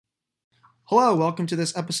Hello, welcome to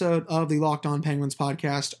this episode of the Locked On Penguins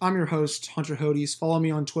podcast. I'm your host, Hunter Hodes. Follow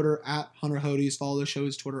me on Twitter at Hunter Hodes. Follow the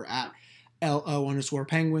show's Twitter at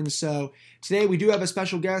LO_Penguins. So today we do have a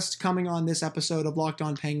special guest coming on this episode of Locked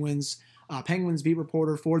On Penguins, Penguins beat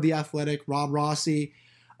reporter for The Athletic, Rob Rossi.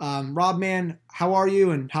 Rob, man, how are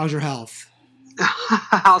you and how's your health?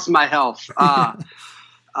 How's my health?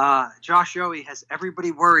 Josh Yohe has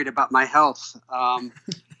everybody worried about my health.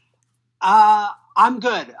 I'm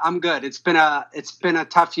good. It's been a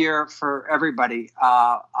tough year for everybody.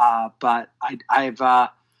 But I've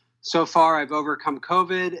so far I've overcome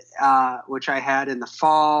COVID, which I had in the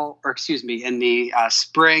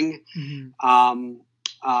spring,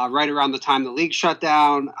 right around the time the league shut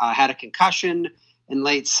down. I had a concussion in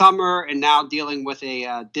late summer, and now dealing with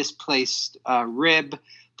a displaced rib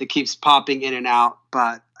that keeps popping in and out.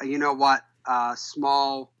 But you know what?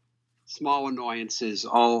 Small annoyances,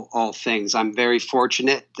 all things. I'm very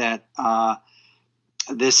fortunate that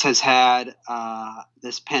this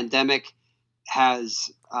pandemic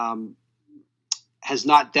has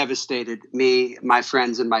not devastated me, my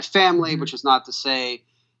friends, and my family, which is not to say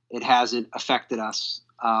it hasn't affected us.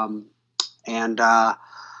 I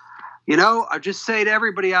just say to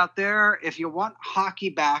everybody out there, if you want hockey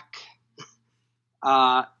back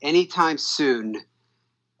anytime soon,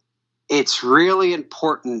 it's really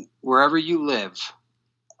important wherever you live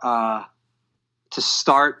to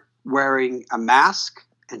start wearing a mask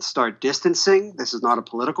and start distancing. This is not a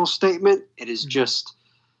political statement. It is just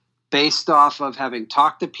based off of having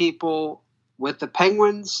talked to people with the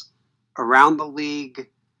Penguins around the league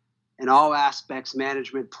in all aspects,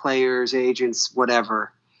 management, players, agents,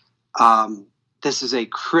 whatever. This is a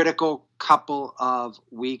critical couple of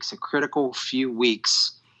weeks, a critical few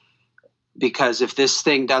weeks, because if this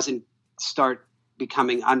thing doesn't start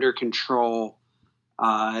becoming under control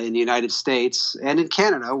in the United States and in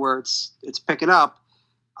Canada, where it's picking up,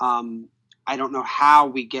 I don't know how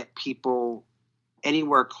we get people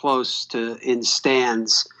anywhere close to in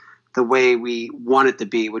stands the way we want it to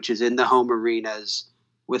be, which is in the home arenas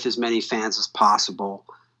with as many fans as possible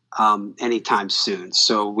anytime soon.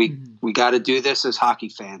 So we got to do this as hockey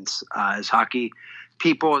fans, as hockey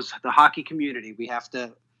people, as the hockey community. We have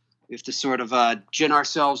to sort of gin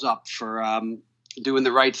ourselves up for doing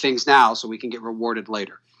the right things now so we can get rewarded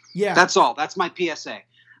later. Yeah. That's all. That's my PSA.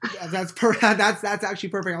 That's actually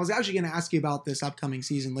perfect. I was actually going to ask you about this upcoming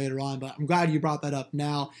season later on, but I'm glad you brought that up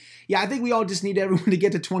now. Yeah, I think we all just need everyone to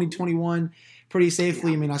get to 2021 pretty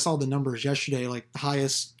safely. Yeah. I mean, I saw the numbers yesterday, like the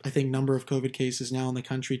highest, I think, number of COVID cases now in the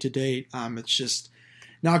country to date. It's just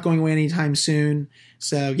not going away anytime soon.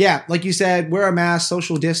 So, yeah, like you said, wear a mask,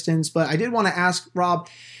 social distance. But I did want to ask, Rob,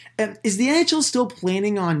 is the NHL still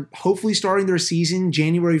planning on hopefully starting their season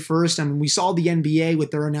January 1st? I mean, we saw the NBA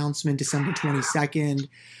with their announcement December 22nd.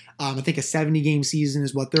 I think a 70-game season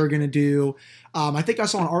is what they're going to do. I think I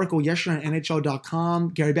saw an article yesterday on NHL.com.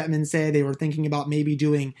 Gary Bettman said they were thinking about maybe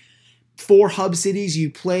doing 4 hub cities.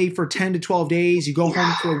 You play for 10 to 12 days. You go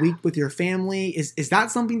home for a week with your family. Is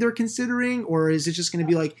that something they're considering? Or is it just going to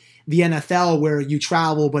be like the NFL where you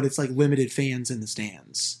travel, but it's like limited fans in the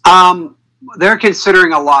stands? They're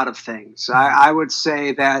considering a lot of things. I would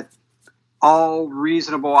say that all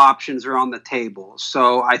reasonable options are on the table.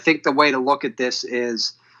 So I think the way to look at this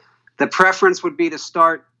is the preference would be to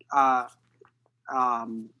start,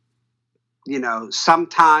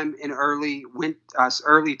 sometime in early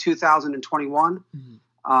 2021,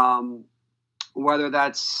 whether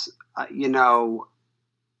that's,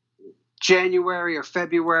 January or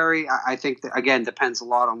February. I think that, again, depends a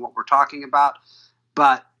lot on what we're talking about.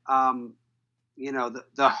 But,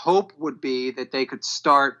 the hope would be that they could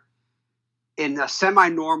start in a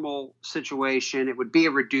semi-normal situation. It would be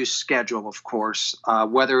a reduced schedule, of course,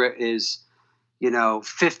 whether it is,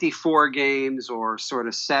 54 games or sort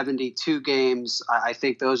of 72 games. I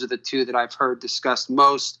think those are the two that I've heard discussed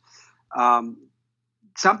most.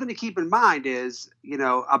 Something to keep in mind is,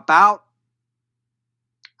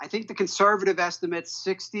 I think the conservative estimate's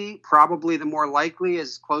 60, probably the more likely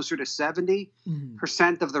is closer to 70%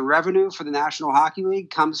 of the revenue for the National Hockey League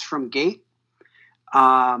comes from gate.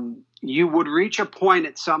 You would reach a point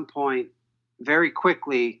at some point very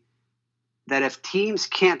quickly that if teams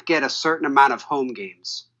can't get a certain amount of home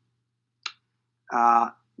games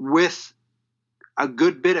with a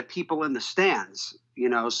good bit of people in the stands,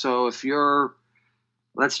 so if you're,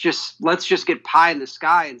 let's just get pie in the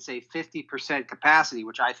sky and say 50% capacity,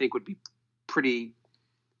 which I think would be pretty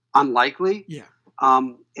unlikely. Yeah.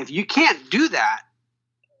 If you can't do that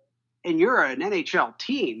and you're an NHL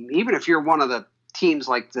team, even if you're one of the teams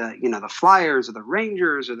like the Flyers or the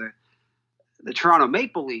Rangers or the Toronto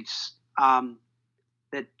Maple Leafs,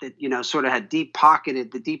 that sort of had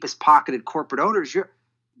the deepest pocketed corporate owners,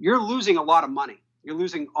 you're losing a lot of money. You're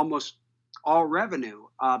losing almost all revenue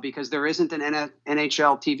because there isn't an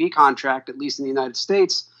NHL TV contract, at least in the United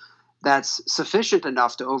States, that's sufficient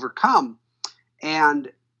enough to overcome.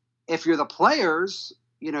 And if you're the players,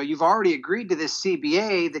 you've already agreed to this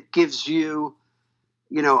CBA that gives you,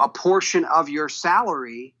 a portion of your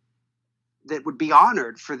salary that would be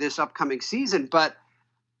honored for this upcoming season. But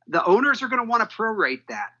the owners are going to want to prorate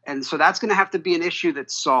that. And so that's going to have to be an issue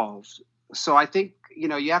that's solved. So I think,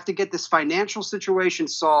 you have to get this financial situation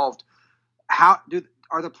solved.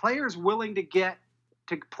 Are the players willing to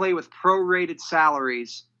play with prorated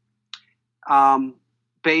salaries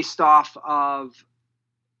based off of,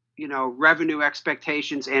 revenue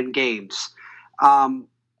expectations and games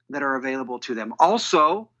that are available to them?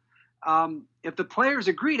 Also, if the players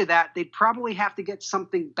agree to that, they'd probably have to get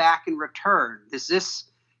something back in return. Is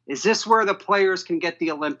this where the players can get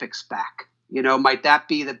the Olympics back? Might that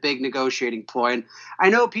be the big negotiating ploy? And I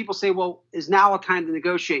know people say, well, is now a time to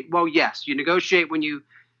negotiate? Well, yes, you negotiate when you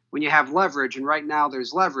have leverage, and right now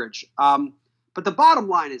there's leverage. But the bottom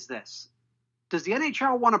line is this. Does the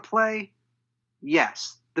NHL want to play?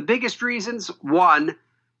 Yes. The biggest reasons, one,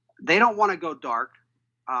 they don't want to go dark.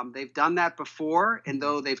 They've done that before, and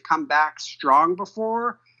though they've come back strong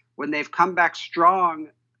before, when they've come back strong,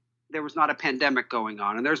 there was not a pandemic going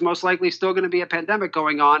on. And there's most likely still going to be a pandemic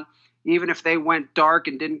going on, even if they went dark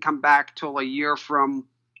and didn't come back till a year from,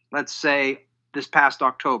 let's say, this past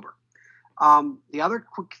October. The other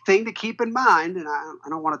thing to keep in mind, and I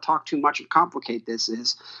don't want to talk too much and complicate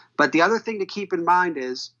this, but the other thing to keep in mind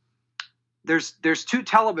is there's two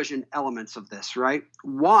television elements of this, right?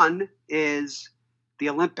 One is the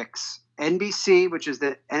Olympics. NBC, which is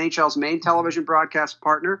the NHL's main television broadcast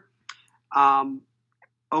partner,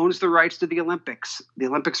 owns the rights to the Olympics. The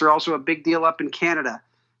Olympics are also a big deal up in Canada.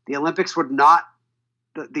 The Olympics would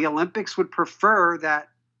prefer that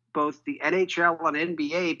both the NHL and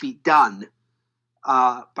NBA be done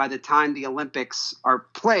by the time the Olympics are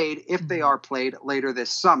played, if they are played later this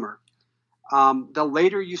summer. The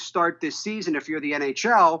later you start this season, if you're the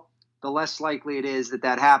NHL, the less likely it is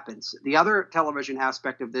that happens. The other television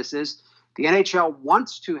aspect of this is the NHL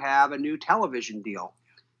wants to have a new television deal.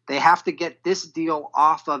 They have to get this deal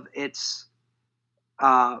off of its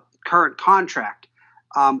current contract.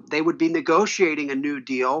 They would be negotiating a new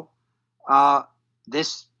deal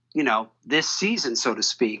this season, so to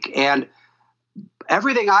speak. And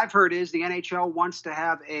everything I've heard is the NHL wants to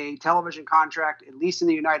have a television contract, at least in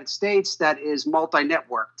the United States, that is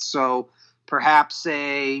multi-networked. So perhaps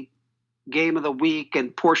a game of the week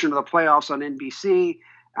and portion of the playoffs on NBC.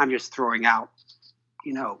 I'm just throwing out,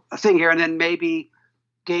 a thing here. And then maybe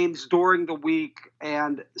games during the week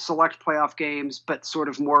and select playoff games, but sort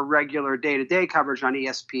of more regular day-to-day coverage on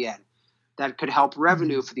ESPN. That could help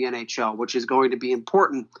revenue for the NHL, which is going to be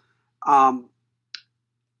important.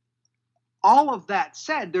 All of that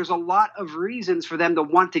said, there's a lot of reasons for them to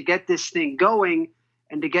want to get this thing going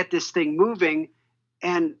and to get this thing moving.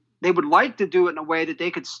 And they would like to do it in a way that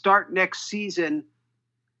they could start next season,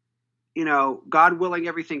 God willing,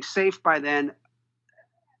 everything's safe by then,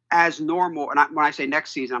 as normal. And when I say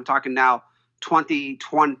next season, I'm talking now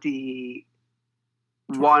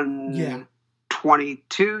 2021,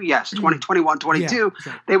 22. Yes, 2021, 22. Yeah,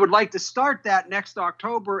 exactly. They would like to start that next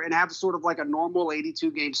October and have sort of like a normal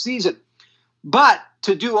 82-game season. But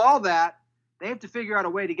to do all that, they have to figure out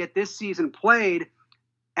a way to get this season played.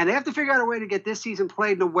 And they have to figure out a way to get this season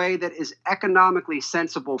played in a way that is economically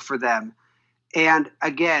sensible for them. And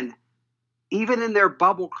again, even in their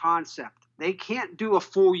bubble concept, they can't do a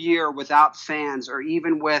full year without fans or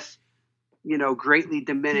even with, greatly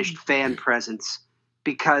diminished fan presence,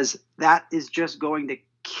 because that is just going to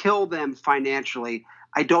kill them financially.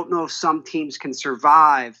 I don't know if some teams can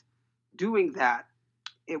survive doing that.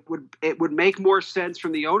 It would make more sense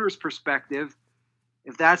from the owner's perspective,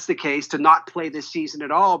 if that's the case, to not play this season at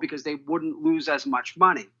all, because they wouldn't lose as much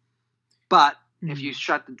money. But if you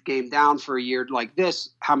shut the game down for a year like this,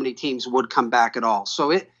 how many teams would come back at all?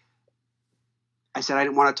 So I said I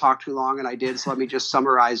didn't want to talk too long, and I did. So let me just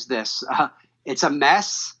summarize this. It's a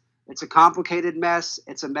mess. It's a complicated mess.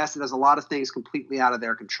 It's a mess that has a lot of things completely out of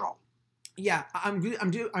their control. Yeah, I'm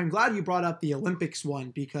glad you brought up the Olympics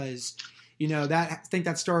one, because I think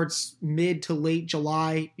that starts mid to late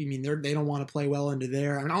July. I mean, they don't want to play well into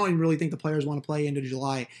there. I don't even really think the players want to play into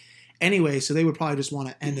July anyway, so they would probably just want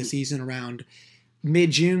to end the season around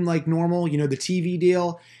mid-June like normal, the TV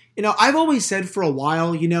deal. I've always said for a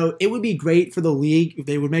while, it would be great for the league if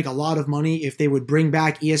they would make a lot of money if they would bring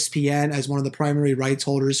back ESPN as one of the primary rights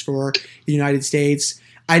holders for the United States.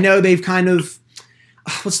 I know they've kind of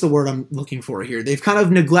what's the word I'm looking for here? They've kind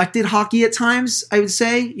of neglected hockey at times, I would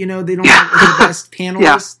say. You know, they don't have the best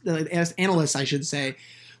panelists, the best analysts, I should say,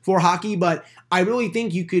 for hockey. But I really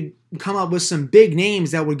think you could come up with some big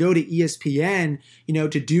names that would go to ESPN, you know,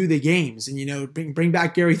 to do the games. And, you know, bring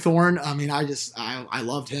back Gary Thorne. I mean, I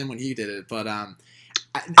loved him when he did it. But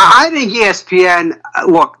I think ESPN,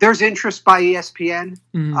 look, there's interest by ESPN.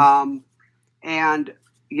 Mm-hmm. And,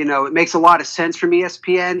 you know, it makes a lot of sense from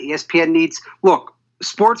ESPN. ESPN needs, look,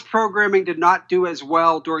 sports programming did not do as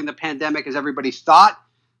well during the pandemic as everybody thought,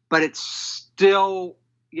 but it's still,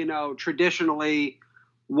 you know, traditionally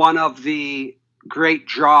one of the great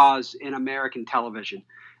draws in American television.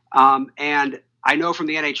 And I know from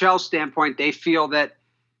the NHL standpoint, they feel that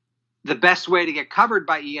the best way to get covered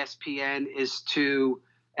by ESPN is to,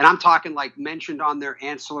 and I'm talking like mentioned on their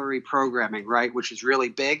ancillary programming, right, which is really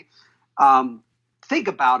big. Think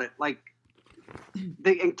about it. Like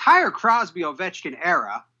the entire Crosby-Ovechkin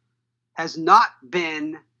era has not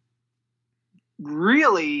been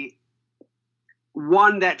really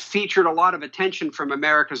one that featured a lot of attention from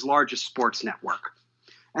America's largest sports network.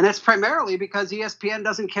 And that's primarily because ESPN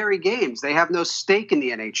doesn't carry games. They have no stake in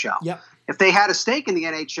the NHL. Yep. If they had a stake in the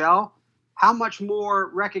NHL, how much more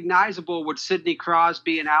recognizable would Sidney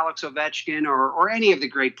Crosby and Alex Ovechkin or any of the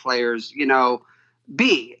great players, you know,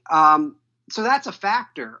 be? So that's a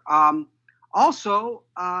factor. Also,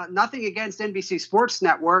 nothing against NBC Sports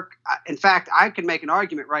Network. In fact, I can make an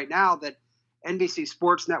argument right now that NBC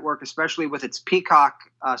Sports Network, especially with its Peacock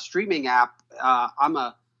streaming app, I'm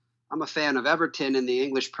a fan of Everton in the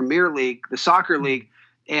English Premier League, the soccer league,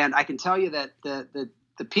 and I can tell you that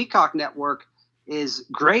the Peacock network is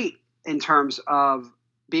great in terms of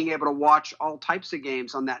being able to watch all types of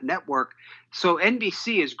games on that network. So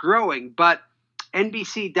NBC is growing, but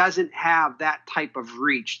NBC doesn't have that type of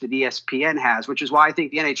reach that ESPN has, which is why I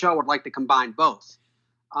think the NHL would like to combine both.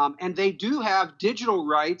 And they do have digital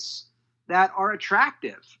rights that are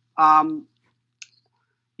attractive. You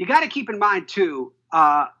got to keep in mind, too,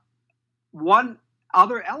 one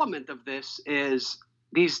other element of this is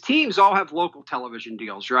these teams all have local television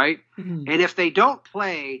deals, right? Mm-hmm. And if they don't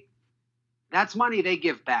play, that's money they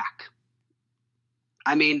give back.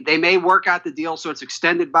 I mean, they may work out the deal so it's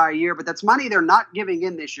extended by a year, but that's money they're not giving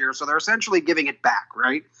in this year, so they're essentially giving it back,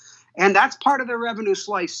 right? And that's part of their revenue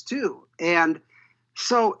slice, too. And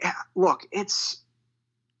so, look, it's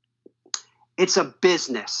a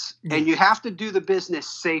business, and you have to do the business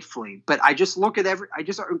safely. But I just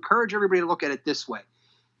encourage everybody to look at it this way.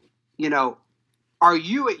 You know, are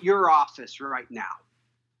you at your office right now?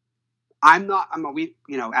 I'm not.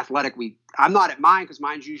 Athletic. I'm not at mine because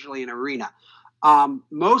mine's usually an arena.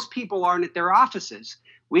 Most people aren't at their offices.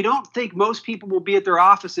 We don't think most people will be at their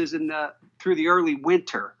offices through the early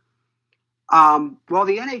winter. Well,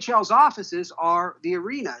 the NHL's offices are the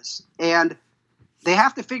arenas, and they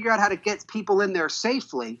have to figure out how to get people in there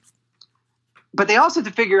safely, but they also have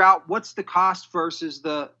to figure out what's the cost versus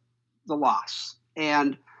the loss.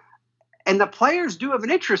 And the players do have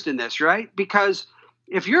an interest in this, right? Because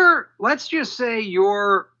if let's take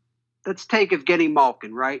Evgeny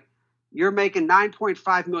Malkin, right? You're making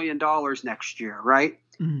 $9.5 million next year, right?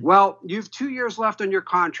 Mm-hmm. Well, you have 2 years left on your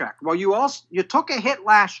contract. Well, you took a hit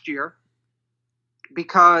last year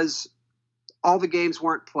because all the games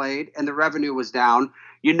weren't played and the revenue was down.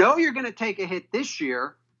 You know you're going to take a hit this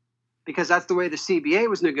year because that's the way the CBA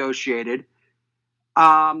was negotiated.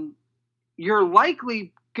 You're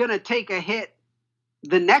likely going to take a hit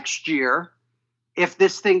the next year if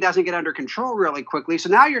this thing doesn't get under control really quickly. So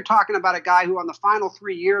now you're talking about a guy who on the final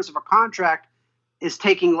 3 years of a contract is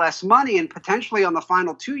taking less money, and potentially on the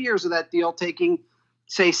final 2 years of that deal taking,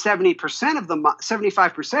 say, 75% of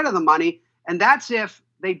the money. And that's if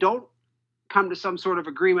they don't come to some sort of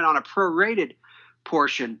agreement on a prorated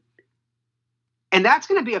portion. And that's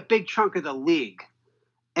going to be a big chunk of the league.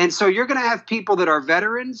 And so you're going to have people that are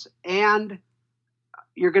veterans, and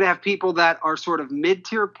you're going to have people that are sort of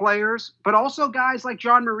mid-tier players, but also guys like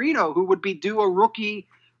John Marino, who would be due a rookie,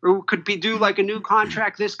 or who could be due like a new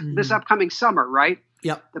contract this upcoming summer, right?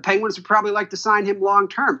 Yep. The Penguins would probably like to sign him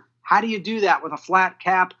long-term. How do you do that with a flat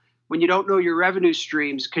cap when you don't know your revenue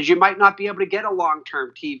streams? Because you might not be able to get a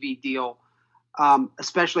long-term TV deal,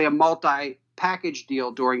 especially a multi-package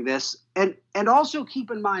deal during this. And also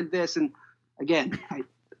keep in mind this, and again,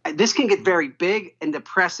 this can get very big and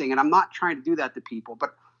depressing, and I'm not trying to do that to people,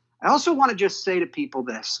 but I also want to just say to people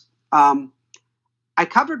this. I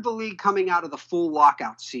covered the league coming out of the full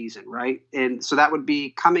lockout season, right? And so that would be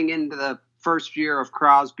coming into the first year of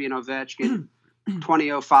Crosby and Ovechkin,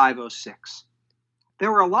 2005-06.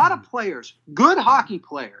 There were a lot of players, good hockey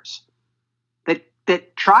players,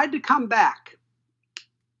 that tried to come back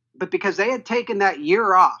but because they had taken that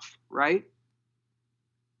year off, right?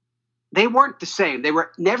 They weren't the same. They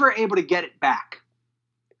were never able to get it back.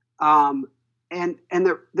 And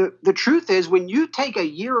the truth is, when you take a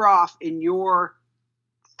year off in your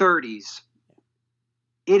 30s,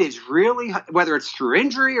 it is really, whether it's through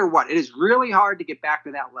injury or what, it is really hard to get back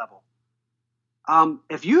to that level.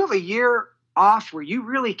 If you have a year off where you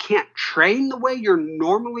really can't train the way you're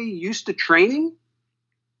normally used to training,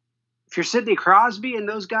 if you're Sidney Crosby and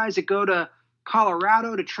those guys that go to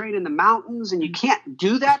Colorado to train in the mountains and you can't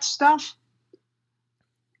do that stuff,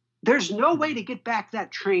 there's no way to get back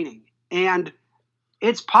that training. And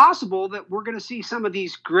it's possible that we're going to see some of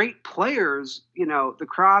these great players, you know, the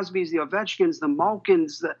Crosbys, the Ovechkins, the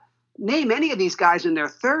Malkins, name any of these guys in their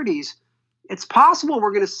 30s. It's possible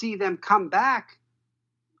we're going to see them come back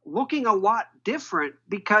looking a lot different,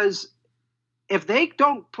 because if they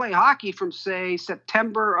don't play hockey from, say,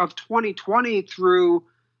 September of 2020 through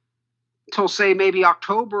till, say, maybe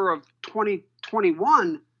October of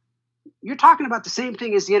 2021, you're talking about the same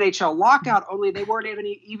thing as the NHL lockout, only they weren't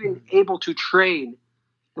even able to train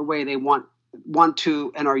the way they want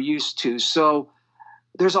to and are used to. So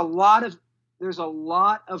there's a lot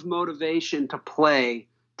of motivation to play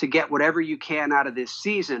to get whatever you can out of this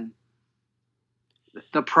season.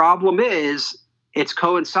 The problem is it's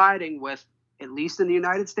coinciding with, at least in the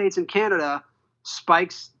United States and Canada,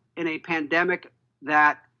 spikes in a pandemic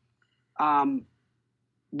that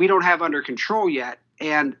we don't have under control yet.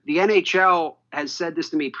 And the NHL has said this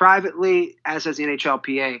to me privately, as has the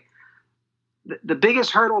NHLPA. The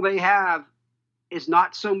biggest hurdle they have is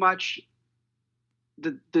not so much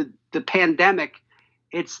the pandemic.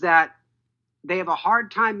 It's that they have a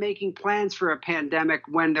hard time making plans for a pandemic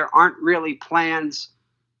when there aren't really plans,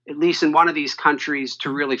 at least in one of these countries,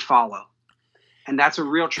 to really follow. And that's a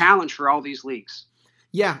real challenge for all these leagues.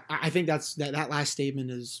 Yeah, I think that last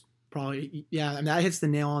statement is probably, I mean, that hits the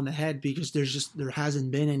nail on the head, because there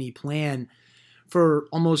hasn't been any plan for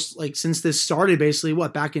almost like since this started, basically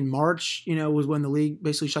back in March, was when the league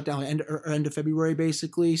basically shut down end of February,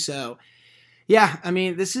 basically. So yeah, I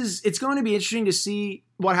mean, it's going to be interesting to see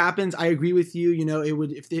what happens. I agree with you. It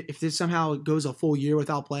would, if this somehow goes a full year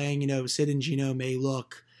without playing, Sid and Gino may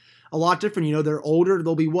look a lot different. They're older.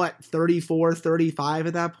 They'll be 34, 35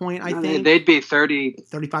 at that point, I think. They'd be 30,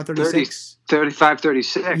 35, 36. 35,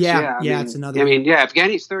 36. Yeah, it's another. I mean, if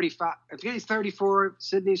Evgeny's 35, Evgeny's 34,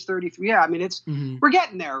 Sydney's 33. Yeah, I mean, we're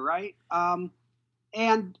getting there, right?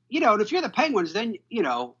 And if you're the Penguins, then,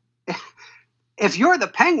 if you're the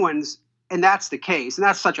Penguins, and that's the case, and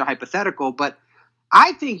that's such a hypothetical, but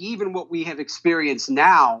I think even what we have experienced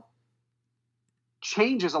now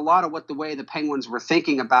changes a lot of the way the Penguins were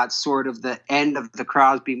thinking about sort of the end of the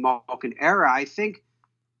Crosby-Malkin era. I think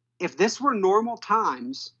if this were normal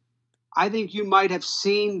times, I think you might have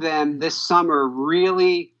seen them this summer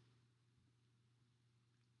really,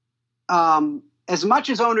 as much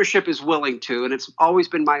as ownership is willing to, and it's always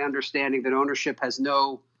been my understanding that ownership has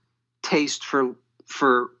no taste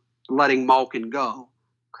for letting Malkin go.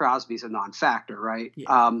 Crosby's a non-factor, right?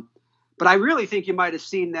 Yeah. But I really think you might have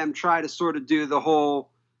seen them try to sort of do the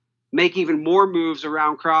whole make even more moves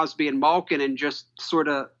around Crosby and Malkin and just sort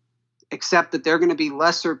of accept that they're going to be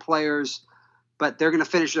lesser players, but they're going to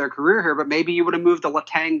finish their career here. But maybe you would have moved to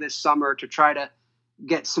Letang this summer to try to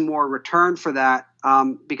get some more return for that,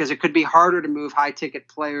 because it could be harder to move high-ticket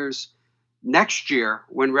players next year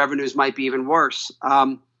when revenues might be even worse.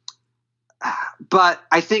 But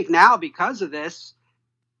I think now, because of this,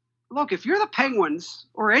 look, if you're the Penguins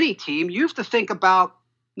or any team, you have to think about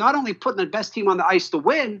not only putting the best team on the ice to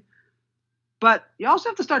win, but you also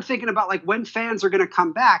have to start thinking about when fans are going to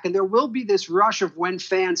come back. And there will be this rush of when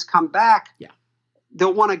fans come back. Yeah.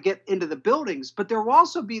 They'll want to get into the buildings. But there will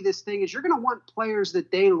also be this thing is you're going to want players that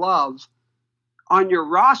they love on your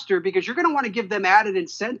roster, because you're going to want to give them added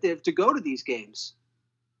incentive to go to these games.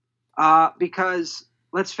 Because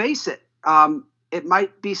let's face it, it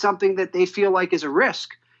might be something that they feel like is a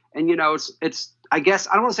risk. And, it's I guess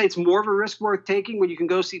I don't want to say it's more of a risk worth taking when you can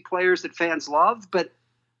go see players that fans love, but,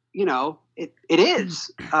 it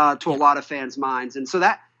is to a lot of fans' minds. And so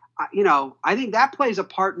that, I think that plays a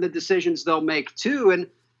part in the decisions they'll make too. And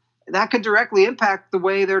that could directly impact the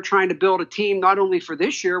way they're trying to build a team, not only for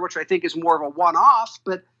this year, which I think is more of a one-off,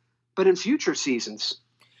 but in future seasons.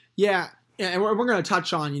 Yeah. And we're going to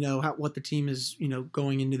touch on, what the team is,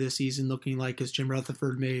 going into this season looking like, as Jim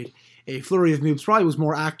Rutherford made a flurry of moves, probably was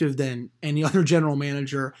more active than any other general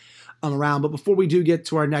manager around. But before we do get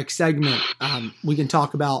to our next segment, we can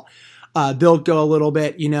talk about Built Go a little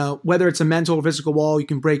bit. Whether it's a mental or physical wall, you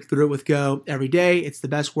can break through it with Go every day. It's the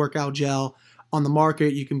best workout gel on the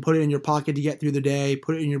market. You can put it in your pocket to get through the day,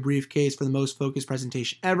 put it in your briefcase for the most focused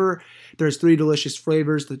presentation ever. There's 3 delicious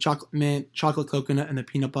flavors, the chocolate mint, chocolate coconut, and the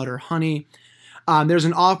peanut butter honey. There's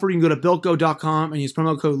an offer. You can go to BuiltGo.com and use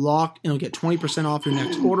promo code LOCKED, and you'll get 20% off your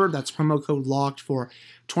next order. That's promo code LOCKED for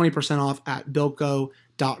 20% off at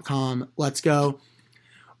BuiltGo.com. Let's go.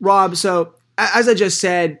 Rob, so as I just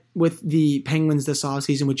said, with the Penguins this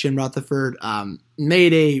offseason with Jim Rutherford,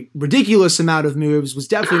 made a ridiculous amount of moves, was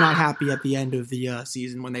definitely not happy at the end of the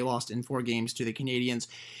season when they lost in 4 games to the Canadiens.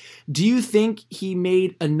 Do you think he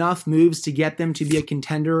made enough moves to get them to be a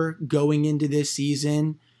contender going into this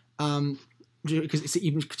season?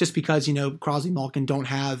 Just because, Crosby, Malkin don't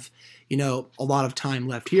have, a lot of time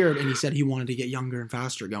left here, and he said he wanted to get younger and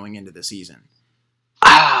faster going into the season.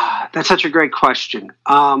 That's such a great question.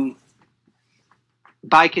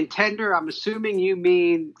 By contender, I'm assuming you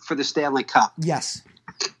mean for the Stanley Cup. Yes.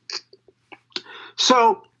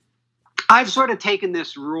 So I've sort of taken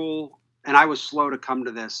this rule, and I was slow to come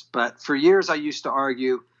to this, but for years I used to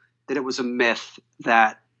argue that it was a myth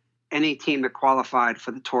that any team that qualified for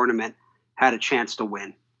the tournament had a chance to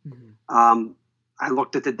win. Mm-hmm. I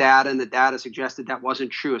looked at the data, and the data suggested that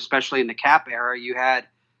wasn't true, especially in the cap era. You had,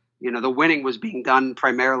 the winning was being done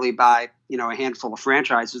primarily by, a handful of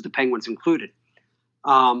franchises, the Penguins included.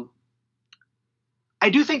 I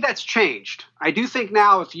do think that's changed. I do think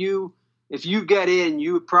now if you get in,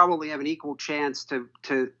 you would probably have an equal chance to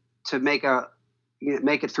make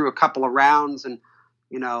it through a couple of rounds. And,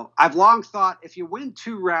 I've long thought if you win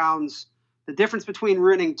 2 rounds, the difference between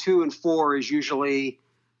winning 2 and 4 is usually,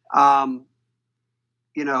 are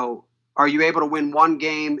you able to win 1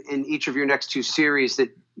 game in each of your next 2 series that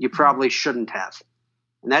you probably shouldn't have?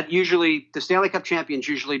 And that usually, the Stanley Cup champion's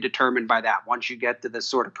usually determined by that once you get to the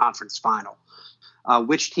sort of conference final.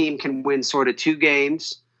 Which team can win sort of 2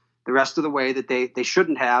 games the rest of the way that they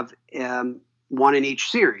shouldn't have, 1 in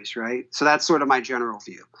each series, right? So that's sort of my general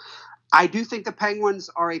view. I do think the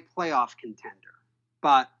Penguins are a playoff contender,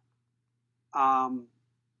 but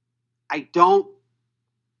I don't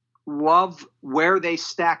love where they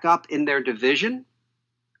stack up in their division.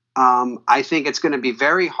 I think it's going to be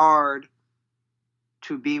very hard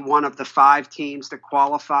to be one of the 5 teams that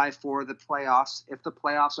qualify for the playoffs if the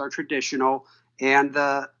playoffs are traditional, and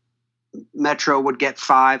the Metro would get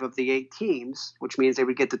 5 of the 8 teams, which means they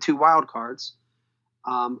would get the 2 wild cards.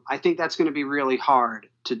 I think that's going to be really hard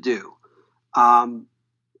to do.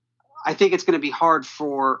 I think it's going to be hard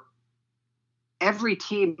for every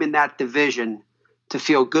team in that division to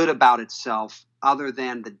feel good about itself other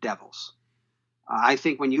than the Devils. I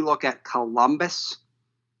think when you look at Columbus,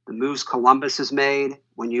 the moves Columbus has made,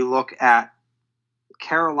 when you look at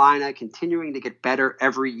Carolina continuing to get better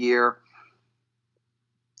every year,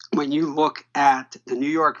 when you look at the New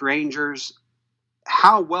York Rangers,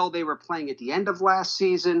 how well they were playing at the end of last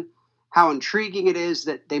season, how intriguing it is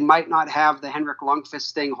that they might not have the Henrik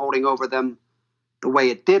Lundqvist thing holding over them the way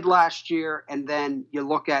it did last year. And then you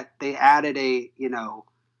look at, they added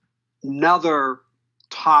another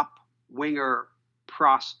top winger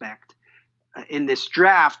prospect in this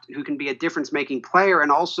draft who can be a difference-making player,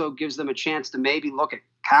 and also gives them a chance to maybe look at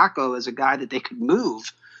Kakko as a guy that they could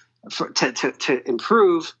move to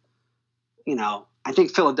improve. I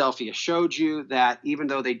think Philadelphia showed you that even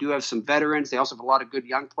though they do have some veterans, they also have a lot of good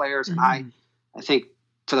young players. Mm-hmm. And I think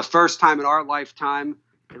for the first time in our lifetime,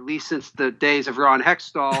 at least since the days of Ron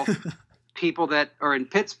Hextall, people that are in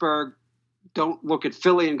Pittsburgh don't look at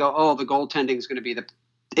Philly and go, oh, the goaltending is going to be the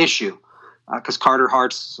issue. Because Carter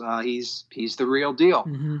Hart's, he's the real deal.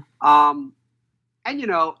 Mm-hmm.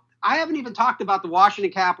 I haven't even talked about the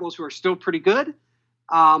Washington Capitals, who are still pretty good,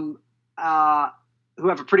 who have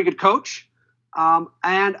a pretty good coach. I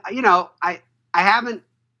haven't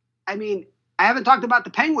talked about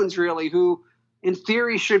the Penguins really, who in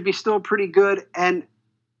theory should be still pretty good, and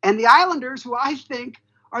the Islanders, who I think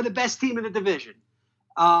are the best team in the division.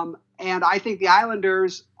 And I think the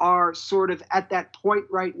Islanders are sort of at that point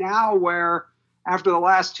right now where, after the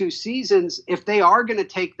last 2 seasons, if they are going to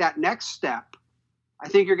take that next step, I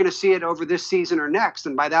think you're going to see it over this season or next.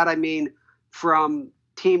 And by that, I mean from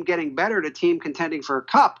team getting better to team contending for a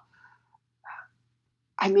cup.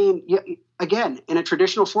 Again, in a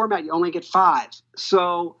traditional format, you only get 5.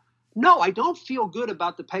 So, no, I don't feel good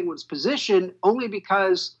about the Penguins' position, only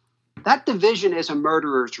because that division is a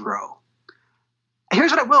murderer's row. Here's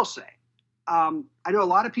what I will say. I know a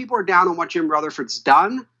lot of people are down on what Jim Rutherford's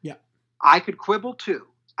done. Yeah, I could quibble too.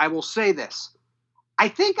 I will say this. I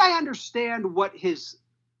think I understand what his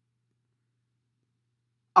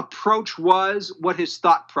approach was, what his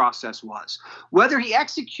thought process was. Whether he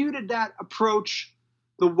executed that approach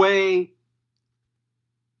the way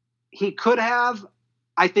he could have,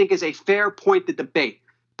 I think, is a fair point to debate.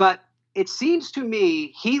 But it seems to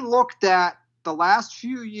me he looked at the last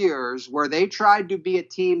few years where they tried to be a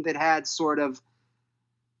team that had sort of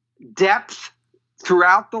depth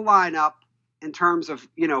throughout the lineup in terms of,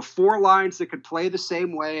 4 lines that could play the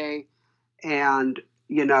same way and,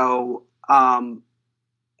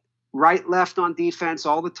 right, left on defense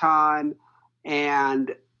all the time.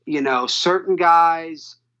 And, certain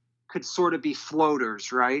guys could sort of be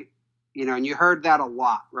floaters, right? And you heard that a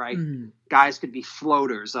lot, right? Mm-hmm. Guys could be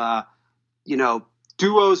floaters,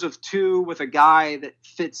 duos of 2 with a guy that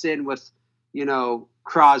fits in with,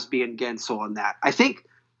 Crosby and Gensel and that. I think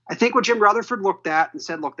what Jim Rutherford looked at and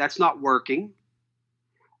said, look, that's not working.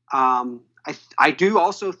 I do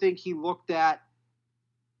also think he looked at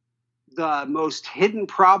the most hidden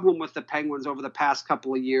problem with the Penguins over the past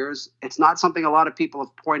couple of years. It's not something a lot of people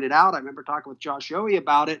have pointed out. I remember talking with Josh Yohe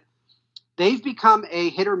about it. They've become a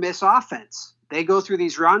hit or miss offense. They go through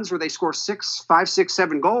these runs where they score 5, 6,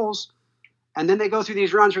 7 goals, and then they go through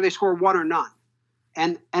these runs where they score 1 or none.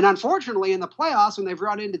 And unfortunately, in the playoffs, when they've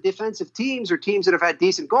run into defensive teams or teams that have had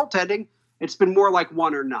decent goaltending, it's been more like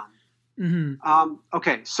 1 or none. Mm-hmm.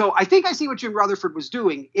 Okay, so I think I see what Jim Rutherford was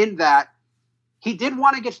doing in that he did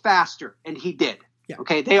want to get faster, and he did. Yeah.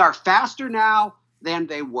 Okay, they are faster now than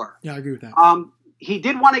they were. Yeah, I agree with that. He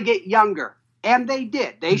did want to get younger, and they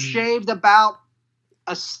did. They shaved about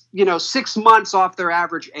 6 months off their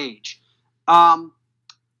average age.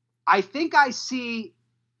 I think I see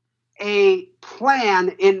a plan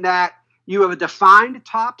in that you have a defined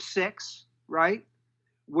top 6, right?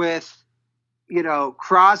 With,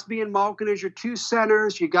 Crosby and Malkin as your 2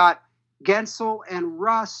 centers. You got Gensel and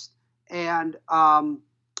Rust and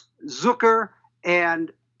Zucker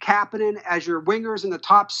and Kapanen as your wingers in the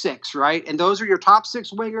top 6, right? And those are your top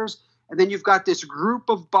 6 wingers. And then you've got this group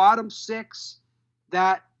of bottom 6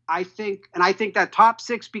 that I think that top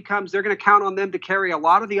 6 becomes, they're going to count on them to carry a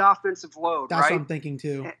lot of the offensive load. That's right? what I'm thinking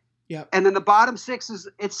too. Yeah. And then the bottom 6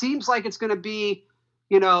 it seems like it's going to be,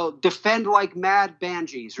 defend like mad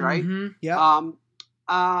banshees, right? Mm-hmm.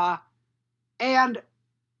 Yeah. And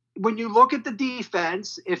when you look at the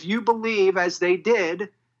defense, if you believe, as they did,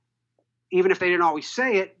 even if they didn't always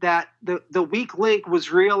say it, that the weak link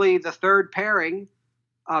was really the third pairing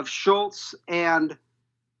of Schultz and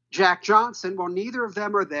Jack Johnson. Well, neither of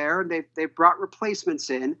them are there, and they've brought replacements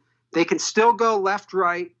in. They can still go left,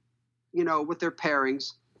 right, with their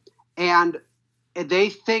pairings. And they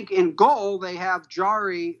think in goal they have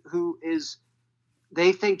Jarry,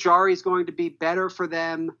 they think Jarry is going to be better for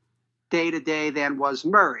them day to day than was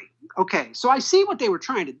Murray. Okay, so I see what they were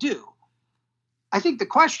trying to do. I think the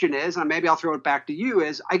question is, and maybe I'll throw it back to you,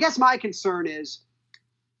 is I guess my concern is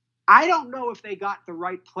I don't know if they got the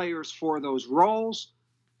right players for those roles.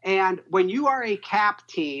 And when you are a cap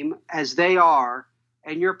team, as they are,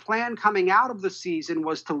 and your plan coming out of the season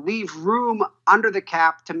was to leave room under the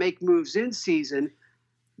cap to make moves in season,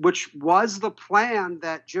 which was the plan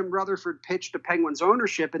that Jim Rutherford pitched to Penguins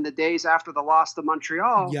ownership in the days after the loss to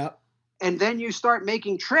Montreal. Yep. And then you start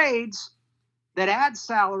making trades that add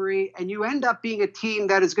salary, and you end up being a team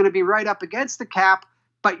that is going to be right up against the cap,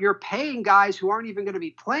 but you're paying guys who aren't even going to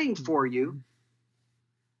be playing for you.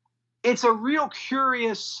 It's a real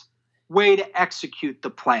curious way to execute the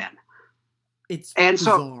plan. It's and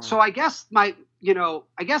bizarre. So I guess I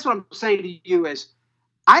guess what I'm saying to you is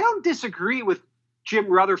I don't disagree with Jim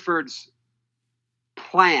Rutherford's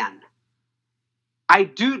plan. I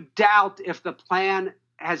do doubt if the plan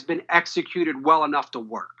has been executed well enough to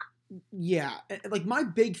work. Yeah. Like my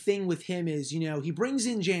big thing with him is, he brings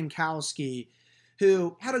in Jankowski,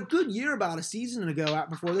 who had a good year about a season ago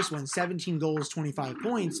before this one, 17 goals, 25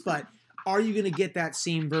 points, but are you going to get that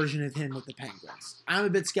same version of him with the Penguins? I'm a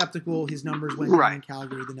bit skeptical. His numbers went down in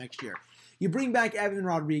Calgary the next year. You bring back Evan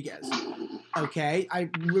Rodriguez. Okay, I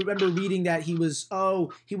remember reading that he was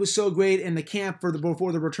so great in the camp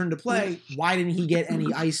before the return to play. Why didn't he get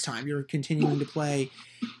any ice time? You're continuing to play,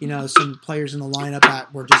 some players in the lineup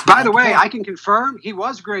that were just. By the way, I can confirm he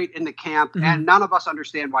was great in the camp, and none of us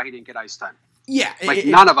understand why he didn't get ice time. Yeah,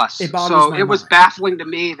 none of us. So it was mind. Baffling to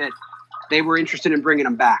me that they were interested in bringing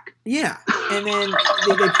him back. Yeah, and then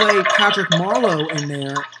they play Patrick Marleau in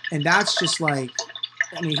there, and that's just like.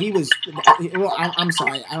 I mean, he was. Well, I'm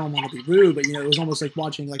sorry, I don't want to be rude, but it was almost like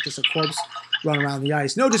watching just a corpse run around the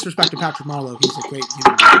ice. No disrespect to Patrick Marleau, he's a great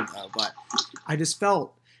human being, though. But I just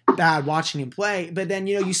felt bad watching him play. But then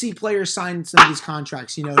you see players sign some of these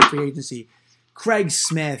contracts, in free agency. Craig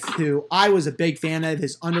Smith, who I was a big fan of,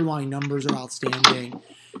 his underlying numbers are outstanding.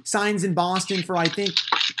 Signs in Boston for I think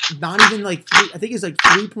not even I think it's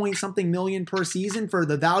 3 point something million per season for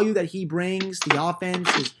the value that he brings, the offense,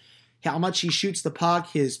 his how much he shoots the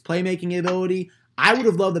puck, his playmaking ability. I would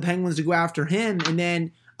have loved the Penguins to go after him. And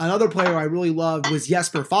then another player I really loved was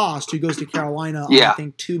Jesper Fast, who goes to Carolina on, I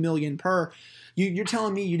think, $2 million per. You're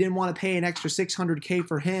telling me you didn't want to pay an extra $600K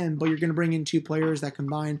for him, but you're going to bring in two players that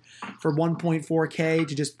combine for $1.4K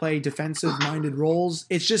to just play defensive-minded roles.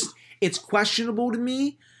 It's questionable to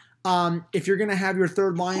me. If you're going to have your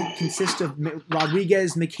third line consist of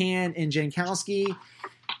Rodriguez, McCann, and Jankowski,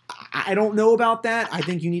 I don't know about that. I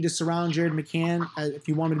think you need to surround Jared McCann, if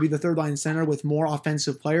you want him to be the third line center, with more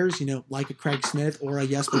offensive players, like a Craig Smith or a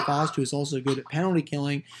Jesper Fast, who is also good at penalty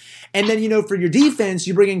killing. And then, for your defense,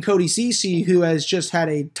 you bring in Cody Ceci, who has just had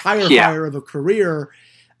a tire fire of a career.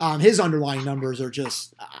 His underlying numbers are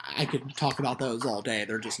just, I could talk about those all day.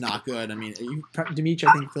 They're just not good. I mean, Dimitri,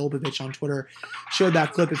 I think Filipovich on Twitter showed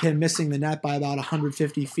that clip of him missing the net by about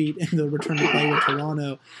 150 feet in the return to play with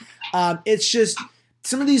Toronto. It's just,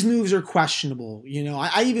 some of these moves are questionable.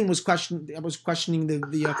 I even was questioning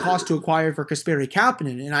the cost to acquire for Kasperi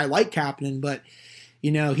Kapanen, and I like Kapanen, but he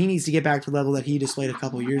needs to get back to the level that he displayed a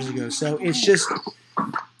couple of years ago. So it's just,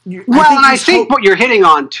 I think what you're hitting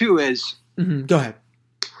on too is, go ahead.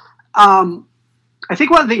 I think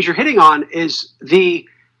one of the things you're hitting on is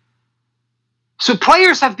so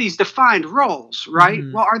players have these defined roles, right?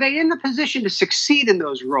 Mm-hmm. Well, are they in the position to succeed in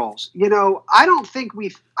those roles? I don't think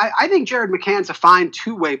I think Jared McCann's a fine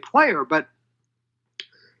two-way player, but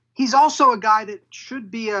he's also a guy that should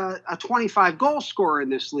be a 25 goal scorer in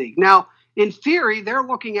this league. Now, in theory, they're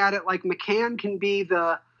looking at it like McCann can be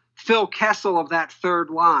the Phil Kessel of that third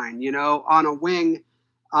line, on a wing,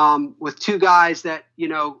 with two guys that,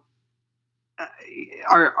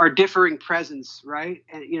 are differing presence, right?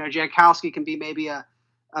 And Jankowski can be maybe a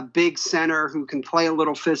big center who can play a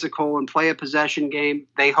little physical and play a possession game,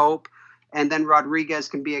 they hope. And then Rodriguez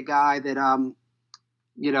can be a guy that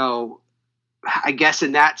I guess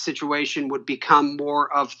in that situation would become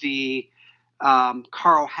more of the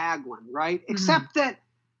Carl Hagelin, right? Mm-hmm. Except that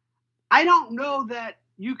I don't know that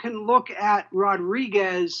you can look at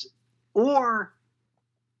Rodriguez or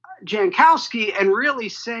Jankowski and really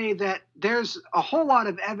say that there's a whole lot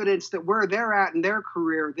of evidence that where they're at in their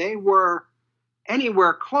career, they were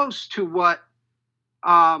anywhere close to what,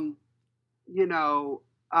 the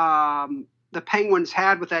Penguins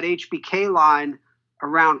had with that HBK line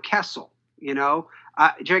around Kessel.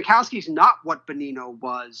 Jankowski's not what Bonino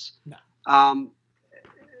was. No.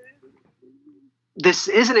 This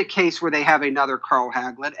isn't a case where they have another Carl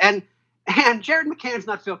Hagelin, and Jared McCann's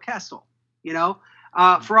not Phil Kessel.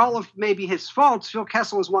 For all of maybe his faults, Phil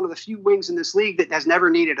Kessel is one of the few wings in this league that has never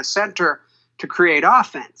needed a center to create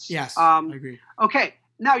offense. Yes, I agree. Okay,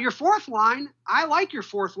 now your fourth line, I like your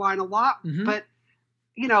fourth line a lot, but,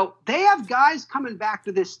 they have guys coming back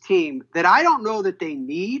to this team that I don't know that they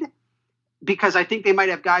need, because I think they might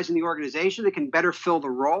have guys in the organization that can better fill the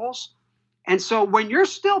roles. And so when you're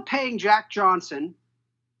still paying Jack Johnson,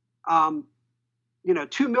 $2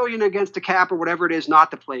 million against the cap or whatever it is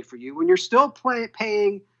not to play for you, when you're still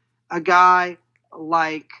paying a guy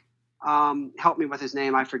like, help me with his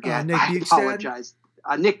name, I forget. Nick Bjugstad? I apologize.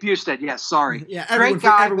 Nick Bjugstad, yes, sorry. Yeah, great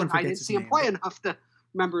guy, I didn't see him play enough to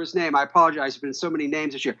remember his name. I apologize. There's been so many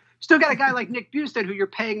names this year. Still got a guy like Nick Bjugstad who you're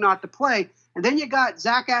paying not to play. And then you got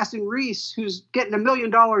Zach Aston-Reese, who's getting $1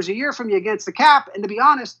 million a year from you against the cap. And to be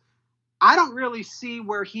honest, I don't really see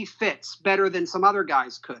where he fits better than some other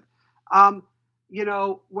guys could. When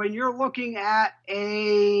you're looking at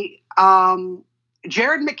a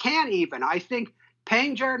Jared McCann even, I think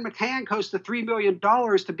paying Jared McCann close to $3 million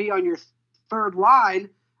to be on your third line,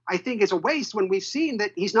 I think is a waste when we've seen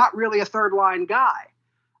that he's not really a third line guy.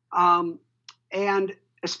 And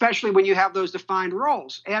especially when you have those defined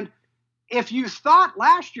roles. And if you thought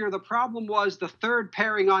last year the problem was the third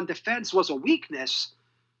pairing on defense was a weakness,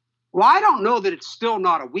 well, I don't know that it's still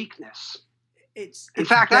not a weakness. In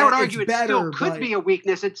fact, I would argue it still could be a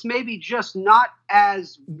weakness. It's maybe just not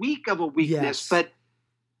as weak of a weakness, but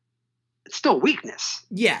it's still a weakness.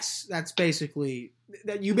 Yes, that's basically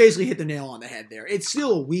that. You basically hit the nail on the head there. It's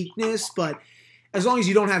still a weakness, but as long as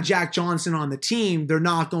you don't have Jack Johnson on the team, they're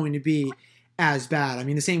not going to be as bad. I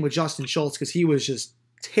mean, the same with Justin Schultz, because he was just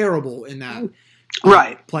terrible in that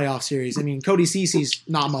playoff series. I mean, Cody Ceci's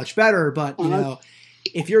not much better, but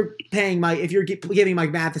if you're giving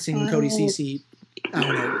Mike Matheson and Cody Ceci, I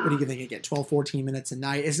don't know, what do you think you get, 12, 14 minutes a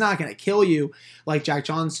night? It's not going to kill you like Jack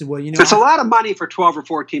Johnson would. It's a lot of money for 12 or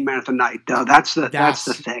 14 minutes a night, though. That's the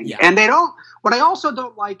thing. Yeah. And what I also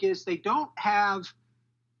don't like is they don't have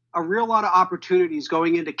a real lot of opportunities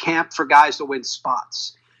going into camp for guys to win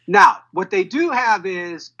spots. Now, what they do have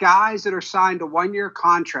is guys that are signed to one-year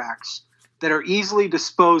contracts that are easily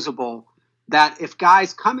disposable that if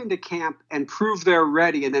guys come into camp and prove they're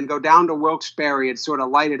ready and then go down to Wilkes-Barre and sort of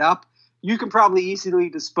light it up, you can probably easily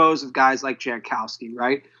dispose of guys like Jankowski,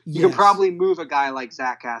 right? Yes. You can probably move a guy like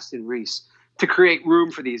Zach Aston-Reese to create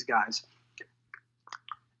room for these guys.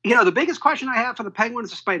 The biggest question I have for the Penguins,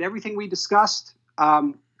 despite everything we discussed,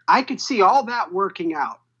 I could see all that working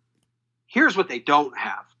out. Here's what they don't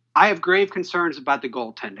have. I have grave concerns about the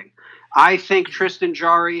goaltending. I think Tristan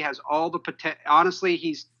Jarry has all the potential.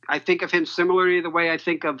 Honestly, I think of him similarly the way I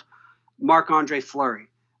think of Marc-Andre Fleury,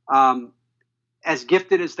 as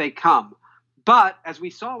gifted as they come. But as we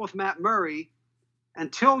saw with Matt Murray,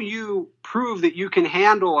 until you prove that you can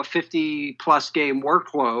handle a 50-plus game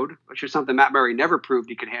workload, which is something Matt Murray never proved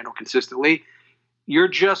he could handle consistently, you're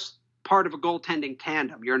just part of a goaltending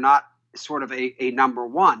tandem. You're not sort of a number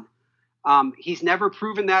one. He's never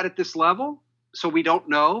proven that at this level, so we don't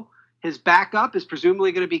know. His backup is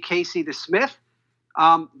presumably going to be Casey DeSmith.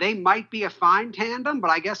 They might be a fine tandem, but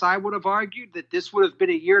I guess I would have argued that this would have been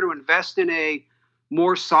a year to invest in a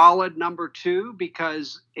more solid number two,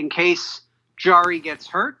 because in case Jarry gets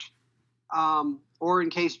hurt, or in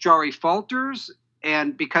case Jarry falters,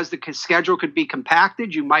 and because the schedule could be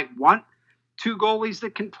compacted, you might want two goalies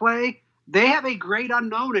that can play. They have a great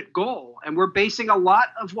unknown at goal, and we're basing a lot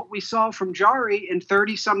of what we saw from Jarry in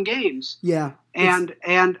 30-some games. Yeah. And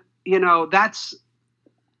that's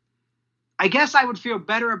 – I guess I would feel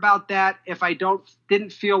better about that if I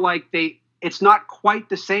didn't feel like it's not quite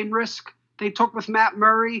the same risk they took with Matt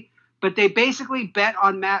Murray, but they basically bet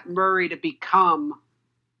on Matt Murray to become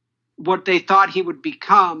what they thought he would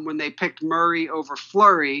become when they picked Murray over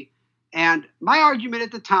Fleury. And my argument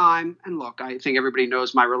at the time, and look, I think everybody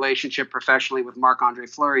knows my relationship professionally with Marc-Andre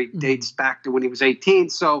Fleury dates back to when he was 18.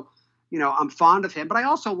 So, I'm fond of him, but I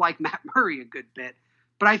also like Matt Murray a good bit.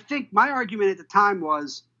 But I think my argument at the time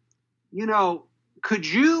was, could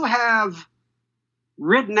you have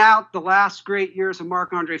ridden out the last great years of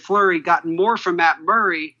Marc-Andre Fleury, gotten more from Matt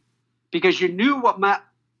Murray because you knew what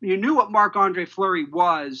Marc-Andre Fleury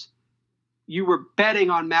was? You were betting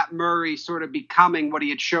on Matt Murray sort of becoming what he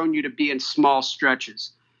had shown you to be in small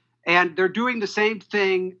stretches. And they're doing the same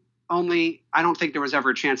thing, only I don't think there was ever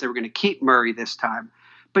a chance they were going to keep Murray this time.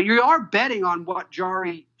 But you are betting on what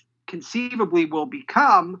Jarry conceivably will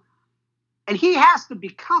become, and he has to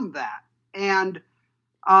become that. And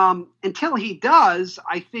until he does,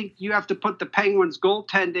 I think you have to put the Penguins'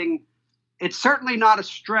 goaltending. It's certainly not a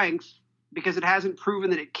strength because it hasn't proven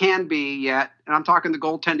that it can be yet. And I'm talking the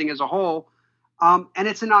goaltending as a whole. And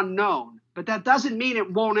it's an unknown. But that doesn't mean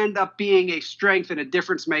it won't end up being a strength and a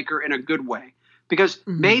difference maker in a good way. Because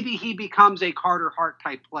maybe he becomes a Carter Hart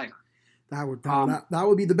type player. That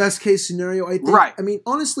would be the best case scenario, I think. Right. I mean,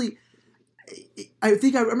 honestly, I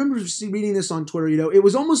think I remember reading this on Twitter. It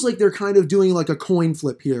was almost like they're kind of doing like a coin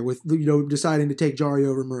flip here with deciding to take Jarry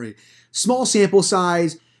over Murray. Small sample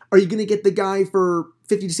size. Are you going to get the guy for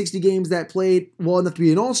 50 to 60 games that played well enough to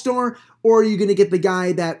be an all-star, or are you going to get the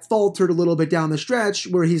guy that faltered a little bit down the stretch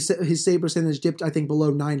where his save percentage dipped, I think, below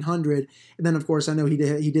 900? And then, of course, I know he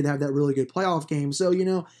did have that really good playoff game. So,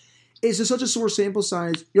 it's just such a sore sample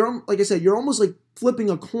size. Like I said, you're almost like flipping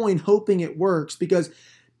a coin hoping it works, because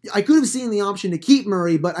I could have seen the option to keep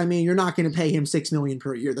Murray, but I mean, you're not going to pay him $6 million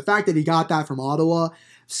per year. The fact that he got that from Ottawa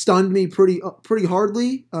stunned me pretty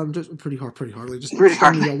hardly. Just pretty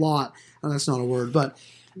stunned me a lot. That's not a word, but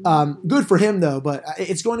good for him though. But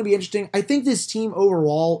it's going to be interesting. I think this team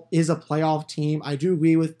overall is a playoff team. I do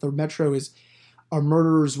agree with the Metro is a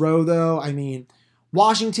murderer's row though. I mean,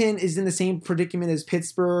 Washington is in the same predicament as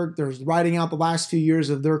Pittsburgh. They're riding out the last few years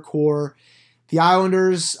of their core. The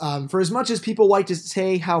Islanders, for as much as people like to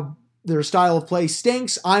say how their style of play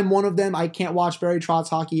stinks, I'm one of them. I can't watch Barry Trotz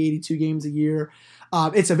hockey 82 games a year.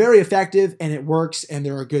 It's a very effective, and it works, and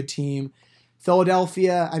they're a good team.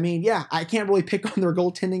 Philadelphia, I mean, yeah, I can't really pick on their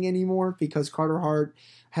goaltending anymore because Carter Hart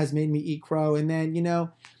has made me eat crow. And then,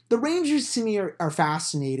 the Rangers to me are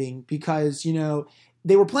fascinating because,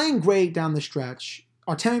 they were playing great down the stretch.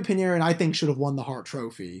 Artemi Panarin, I think, should have won the Hart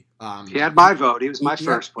Trophy. He had my vote. He was my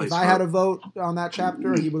first place. If I had a vote on that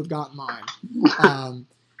chapter, he would have gotten mine.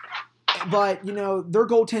 But, their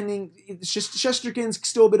goaltending, it's just Shesterkin's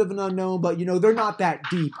still a bit of an unknown, but, they're not that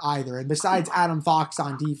deep either. And besides Adam Fox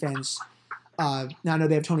on defense, now I know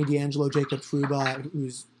they have Tony DeAngelo, Jacob Trouba,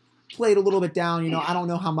 who's played a little bit down. I don't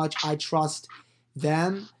know how much I trust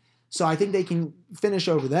them. So I think they can finish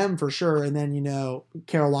over them for sure. And then,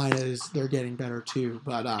 Carolina they're getting better too.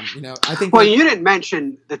 But, I think. Well, you didn't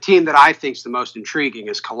mention the team that I think is the most intriguing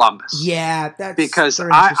is Columbus. Yeah, that's because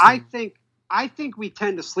I think we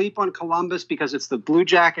tend to sleep on Columbus because it's the Blue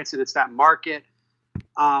Jackets and it's that market.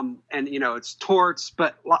 And, it's Torts.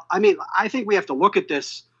 But, I mean, I think we have to look at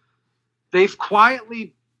this. They've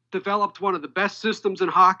quietly developed one of the best systems in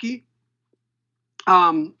hockey.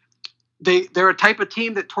 They're a type of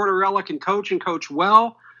team that Tortorella can coach and coach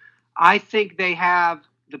well. I think they have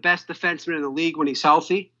the best defenseman in the league when he's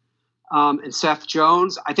healthy, and Seth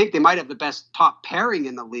Jones. I think they might have the best top pairing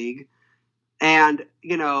in the league. And,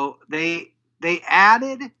 they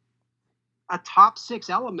added a top six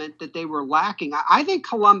element that they were lacking. I think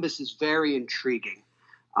Columbus is very intriguing.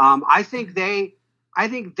 I think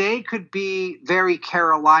they could be very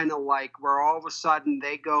Carolina-like, where all of a sudden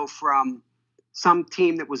they go from some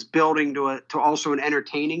team that was building to also an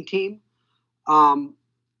entertaining team. And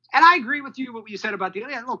I agree with you what you said about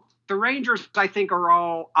the Rangers, I think, are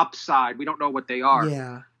all upside. We don't know what they are.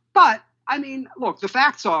 Yeah. But, I mean, look, the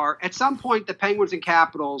facts are, at some point, the Penguins and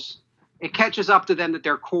Capitals, it catches up to them that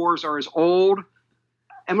their cores are as old.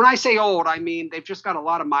 And when I say old, I mean they've just got a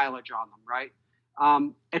lot of mileage on them, right?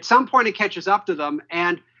 At some point, it catches up to them.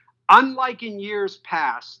 And unlike in years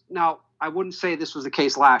past, now, I wouldn't say this was the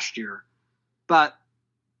case last year, but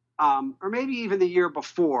or maybe even the year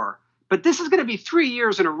before. But this is going to be 3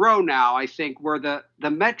 years in a row now, I think, where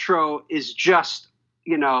the Metro is just,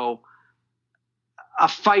 a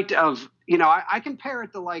fight of, I compare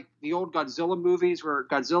it to like the old Godzilla movies where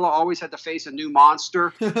Godzilla always had to face a new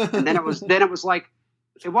monster. And then it was like,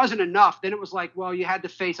 it wasn't enough. Then it was like, well, you had to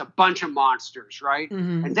face a bunch of monsters, right?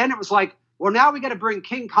 Mm-hmm. And then it was like, well, now we got to bring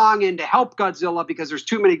King Kong in to help Godzilla because there's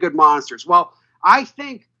too many good monsters. Well, I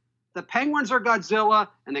think the Penguins are Godzilla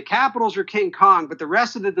and the Capitals are King Kong, but the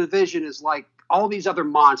rest of the division is like all these other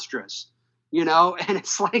monsters, and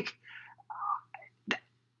it's like,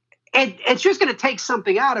 it's just going to take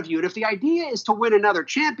something out of you. And if the idea is to win another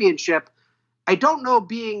championship, I don't know,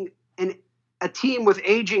 being a team with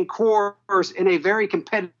aging cores in a very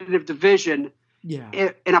competitive division,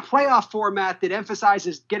 in a playoff format that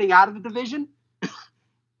emphasizes getting out of the division,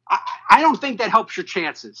 I don't think that helps your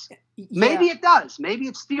chances. Yeah. Maybe it does. Maybe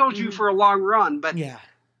it steals you for a long run. But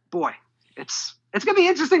boy, it's going to be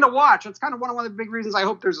interesting to watch. It's kind of one of the big reasons I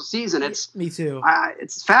hope there's a season. Me too.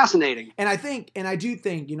 It's fascinating. And I do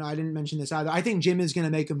think, I didn't mention this either. I think Jim is going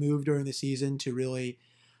to make a move during the season to really.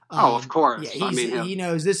 Of course. Yeah, he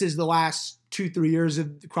knows this is the last 2-3 years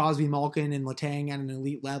of Crosby, Malkin, and Letang at an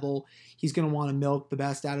elite level. He's going to want to milk the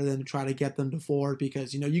best out of them to try to get them to 4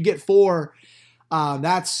 because, you get 4.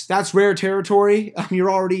 That's rare territory.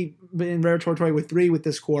 You're already in rare territory with 3 with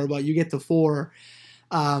this core, but you get to 4.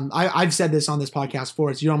 I've said this on this podcast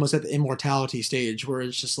before. You're almost at the immortality stage where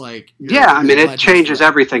it's just like, it changes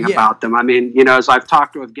everything about them. I mean, as I've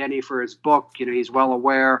talked to Evgeny for his book, he's well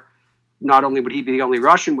aware. Not only would he be the only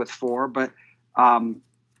Russian with 4, but as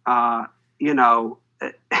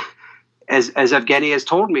Evgeny has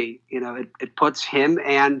told me, it puts him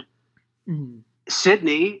and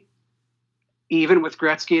Sidney even with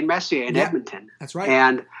Gretzky and Messier in Edmonton. That's right.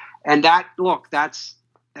 And that's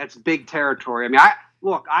big territory. I mean, I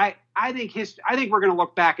think we're going to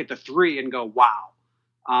look back at the 3 and go, wow.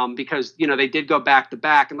 Because, they did go back to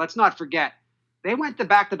back. And let's not forget, they went to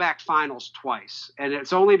back-to-back finals twice. And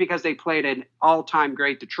it's only because they played an all-time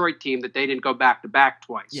great Detroit team that they didn't go back-to-back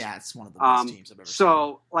twice. Yeah, it's one of the best teams I've ever seen.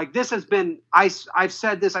 So, this has been – I've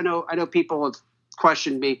said this. I know people have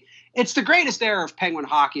questioned me. It's the greatest era of Penguin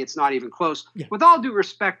hockey. It's not even close. Yeah. With all due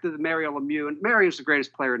respect to the Mario Lemieux, and Mario's the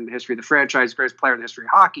greatest player in the history of the franchise, the greatest player in the history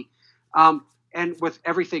of hockey. And with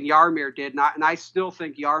everything Jaromir did, and I still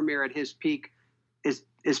think Jaromir at his peak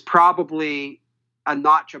is probably a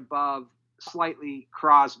notch above slightly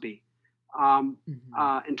Crosby in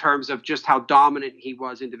terms of just how dominant he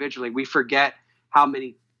was individually. We forget how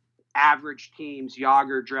many average teams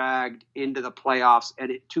Jágr dragged into the playoffs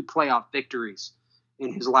and 2 playoff victories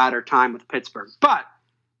in his latter time with Pittsburgh. But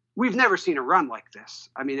we've never seen a run like this.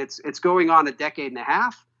 I mean, it's going on a decade and a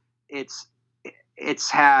half. It's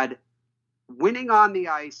had winning on the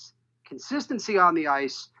ice, consistency on the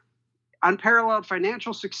ice, unparalleled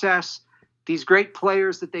financial success. These great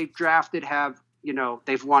players that they've drafted have,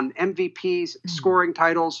 they've won MVPs, scoring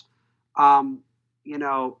titles.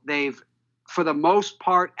 They've, for the most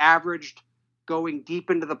part, averaged going deep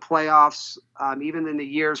into the playoffs, even in the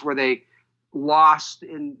years where they lost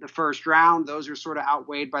in the first round. Those are sort of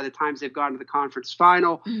outweighed by the times they've gone to the conference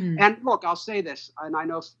final. Mm-hmm. And look, I'll say this, and I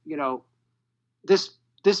know, this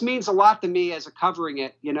means a lot to me as a covering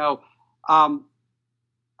it.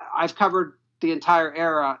 I've covered the entire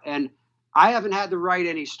era, and I haven't had to write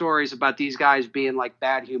any stories about these guys being like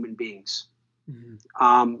bad human beings.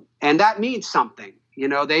 Mm-hmm. And that means something.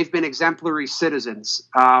 They've been exemplary citizens.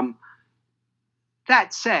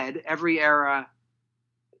 That said, every era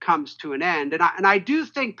comes to an end. And I do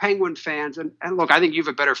think Penguin fans, and look, I think you've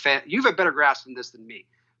a better grasp on this than me.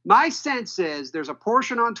 My sense is there's a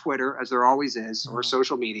portion on Twitter, as there always is, or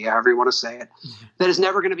social media, however you want to say it, that is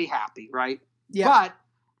never going to be happy, right? Yeah. But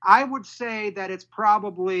I would say that it's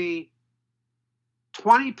probably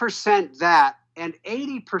 20% that, and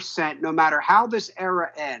 80%, no matter how this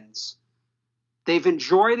era ends, they've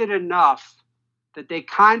enjoyed it enough that they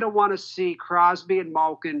kind of want to see Crosby and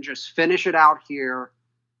Malkin just finish it out here.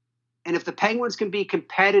 And if the Penguins can be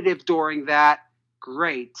competitive during that,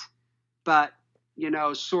 great. But,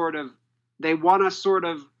 they want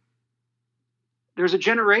to there's a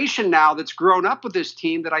generation now that's grown up with this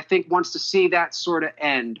team that I think wants to see that sort of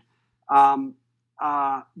end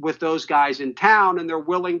with those guys in town. And they're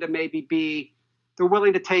willing to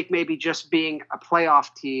take maybe just being a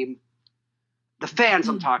playoff team, the fans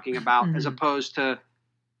I'm talking about, as opposed to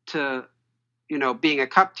being a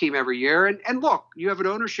cup team every year. And look, you have an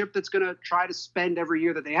ownership that's going to try to spend every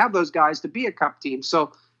year that they have those guys to be a cup team.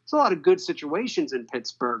 So it's a lot of good situations in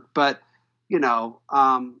Pittsburgh, but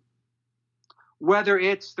whether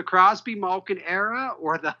it's the Crosby Malkin era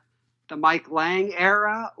or the Mike Lang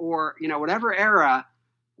era or, whatever era,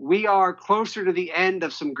 we are closer to the end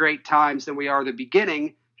of some great times than we are the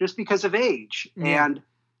beginning just because of age. Yeah. And,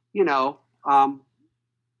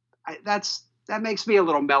 that makes me a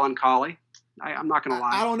little melancholy. I'm not going to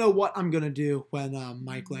lie. I don't know what I'm going to do when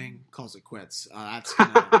Mike Lang calls it quits. That's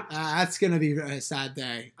going to be a sad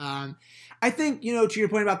day. I think, to your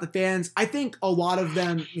point about the fans, I think a lot of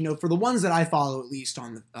them, for the ones that I follow, at least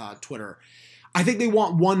on Twitter, I think they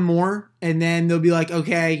want one more, and then they'll be like,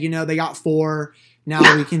 okay, they got 4.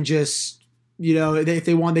 Now we can just, if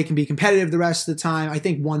they want, they can be competitive the rest of the time. I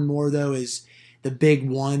think one more, though, is the big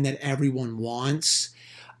one that everyone wants.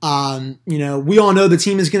 We all know the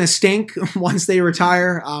team is going to stink once they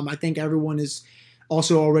retire. I think everyone is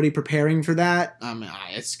also already preparing for that.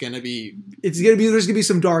 There's going to be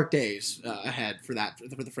some dark days ahead for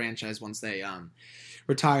the franchise once they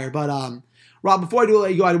retire. But Rob, before I do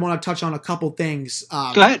let you go, I want to touch on a couple things.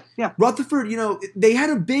 Go ahead. Yeah. Rutherford, they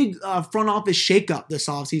had a big front office shakeup this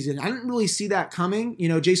offseason. I didn't really see that coming.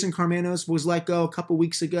 Jason Karmanos was let go a couple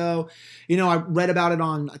weeks ago. I read about it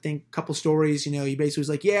on, I think, a couple stories. He basically was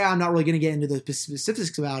like, yeah, I'm not really going to get into the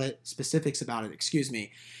specifics about it, excuse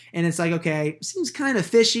me. And it's like, okay, seems kind of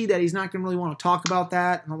fishy that he's not going to really want to talk about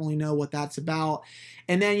that. I don't really know what that's about.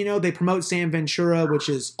 And then, they promote Sam Ventura, which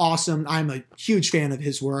is awesome. I'm a huge fan of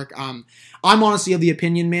his work. I'm honestly of the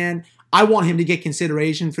opinion, man, I want him to get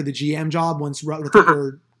consideration for the GM job once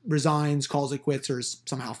Rutherford resigns, calls it quits, or is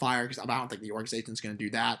somehow fired, because I don't think the organization's going to do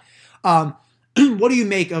that. What do you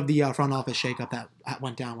make of the front office shakeup that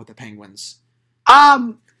went down with the Penguins?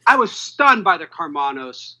 I was stunned by the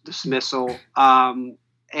Karmanos dismissal.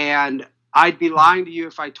 And I'd be lying to you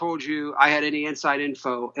if I told you I had any inside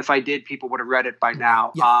info. If I did, people would have read it by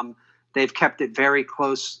now. Yeah. They've kept it very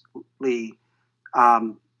closely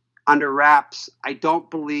under wraps. I don't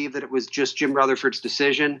believe that it was just Jim Rutherford's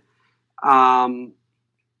decision. It's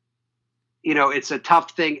a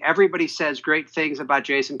tough thing. Everybody says great things about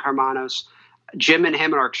Jason Karmanos. Jim and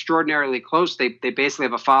him are extraordinarily close. They basically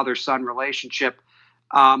have a father-son relationship.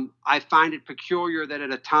 I find it peculiar that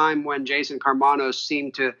at a time when Jason Karmanos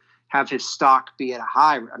seemed to have his stock be at a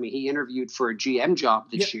high, he interviewed for a GM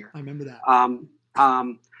job this year. I remember that.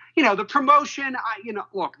 The promotion,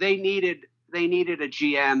 look, they needed a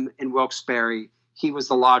GM in Wilkes-Barre. He was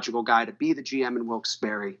the logical guy to be the GM in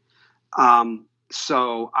Wilkes-Barre.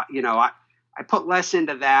 So I put less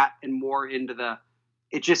into that and more into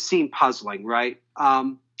it just seemed puzzling, right?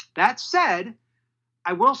 That said,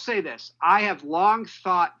 I will say this. I have long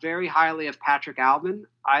thought very highly of Patrick Alvin.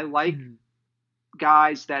 I like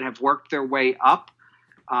guys that have worked their way up.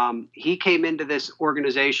 He came into this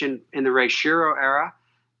organization in the Ray Shero era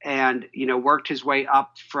and, worked his way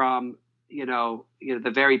up from,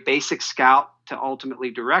 the very basic scout to ultimately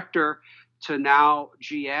director to now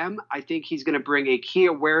GM. I think he's going to bring a key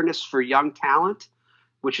awareness for young talent,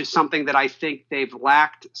 which is something that I think they've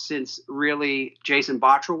lacked since really Jason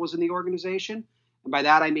Botterill was in the organization. And by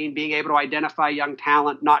that, I mean being able to identify young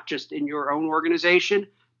talent, not just in your own organization,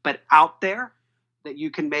 but out there that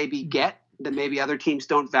you can maybe get that maybe other teams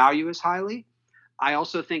don't value as highly. I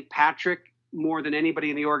also think Patrick, more than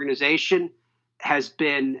anybody in the organization, has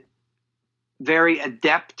been very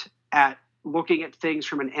adept at looking at things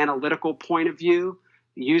from an analytical point of view,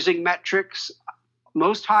 using metrics.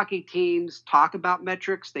 Most hockey teams talk about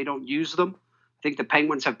metrics. They don't use them. I think the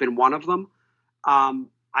Penguins have been one of them.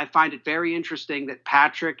 I find it very interesting that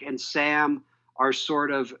Patrick and Sam are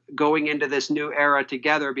sort of going into this new era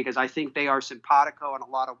together because I think they are simpatico in a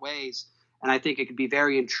lot of ways. and I think it could be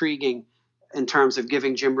very intriguing in terms of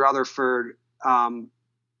giving Jim Rutherford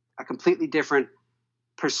a completely different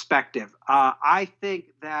perspective. I think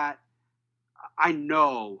that I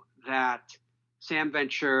know that Sam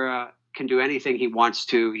Ventura can do anything he wants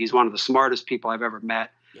to. He's one of the smartest people I've ever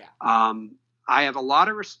met. Yeah. I have a lot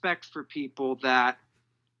of respect for people that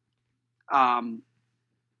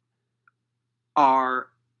are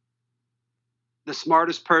the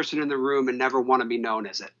smartest person in the room and never want to be known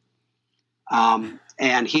as it.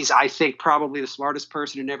 And he's, I think, probably the smartest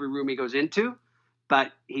person in every room he goes into,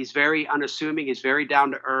 but he's very unassuming. He's very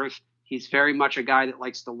down to earth. He's very much a guy that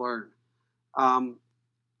likes to learn.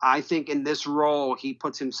 I think in this role, he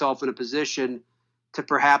puts himself in a position to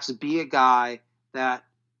perhaps be a guy that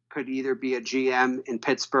could either be a GM in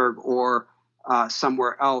Pittsburgh or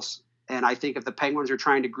somewhere else. And I think if the Penguins are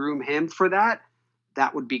trying to groom him for that,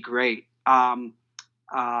 that would be great. So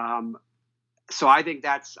I think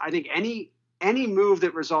any move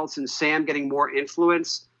that results in Sam getting more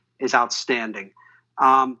influence is outstanding.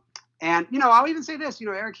 And, I'll even say this,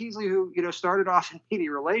 Eric Heasley, who, started off in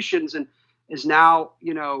media relations and is now,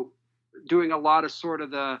 doing a lot of sort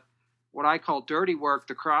of what I call dirty work,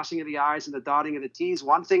 the crossing of the I's and the dotting of the T's.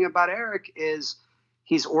 One thing about Eric is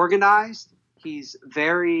he's organized. He's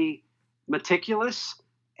very meticulous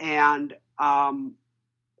and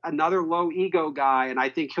another low ego guy. And I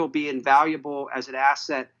think he'll be invaluable as an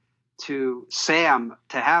asset to Sam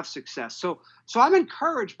to have success. So I'm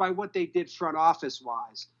encouraged by what they did front office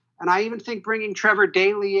wise. And I even think bringing Trevor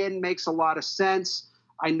Daley in makes a lot of sense.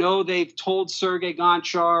 I know they've told Sergei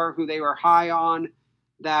Gonchar, who they were high on,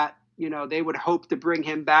 that, they would hope to bring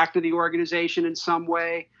him back to the organization in some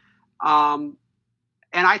way. And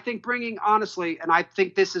I think honestly, and I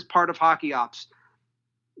think this is part of hockey ops,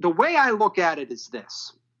 the way I look at it is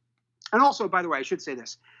this. And also, by the way, I should say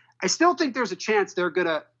this. I still think there's a chance they're going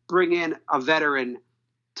to bring in a veteran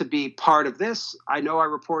to be part of this. I know I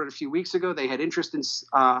reported a few weeks ago they had interest in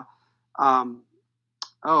Dale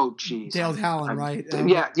Talon, right?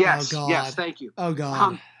 Yes, thank you. Oh,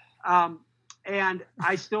 God. And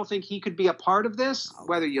I still think he could be a part of this,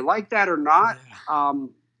 whether you like that or not.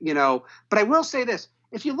 Yeah. But I will say this.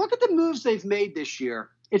 If you look at the moves they've made this year,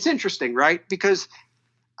 it's interesting, right? Because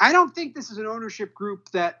I don't think this is an ownership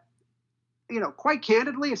group that, quite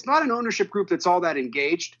candidly, it's not an ownership group that's all that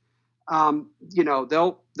engaged.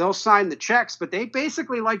 They'll sign the checks, but they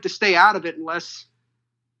basically like to stay out of it unless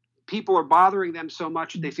people are bothering them so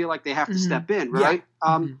much that they feel like they have to step in, right?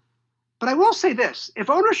 Yeah. But I will say this.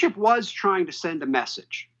 If ownership was trying to send a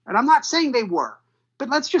message, and I'm not saying they were, but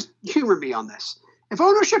let's just humor me on this. If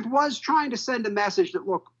ownership was trying to send a message that,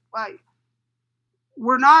 look,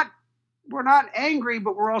 we're not angry,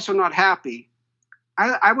 but we're also not happy,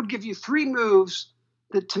 I would give you three moves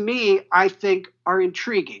that, to me, I think are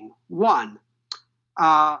intriguing. One,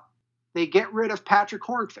 they get rid of Patrick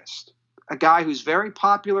Hornqvist, a guy who's very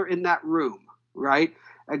popular in that room, right?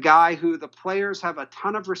 A guy who the players have a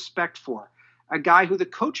ton of respect for, a guy who the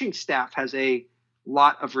coaching staff has a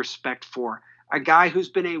lot of respect for, a guy who's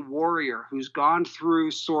been a warrior, who's gone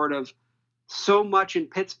through sort of so much in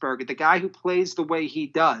Pittsburgh, the guy who plays the way he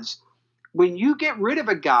does. When you get rid of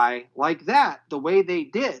a guy like that, the way they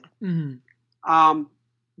did,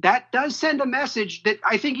 that does send a message that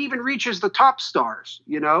I think even reaches the top stars,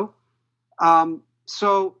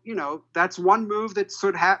 So, that's one move that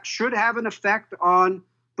should have an effect on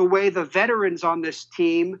the way the veterans on this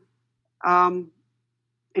team,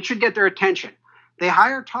 it should get their attention. They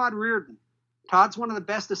hired Todd Reardon. Todd's one of the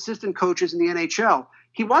best assistant coaches in the NHL.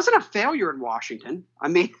 He wasn't a failure in Washington. I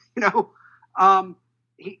mean,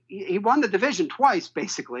 he won the division twice,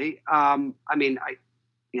 basically. I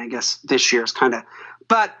guess this year is kind of,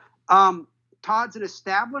 but Todd's an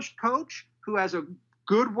established coach who has a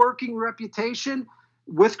good working reputation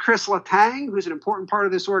with Chris Letang, who's an important part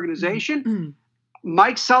of this organization. Mm-hmm.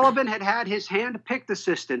 Mike Sullivan had his hand-picked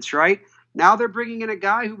assistants, right? Now they're bringing in a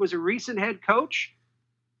guy who was a recent head coach,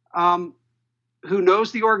 who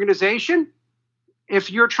knows the organization.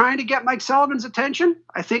 If you're trying to get Mike Sullivan's attention,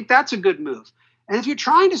 I think that's a good move. And if you're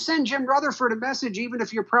trying to send Jim Rutherford a message, even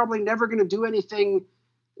if you're probably never going to do anything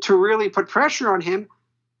to really put pressure on him,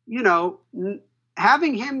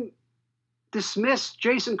 having him dismiss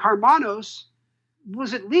Jason Karmanos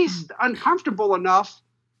was at least uncomfortable enough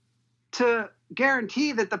to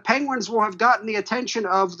guarantee that the Penguins will have gotten the attention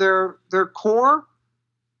of their core,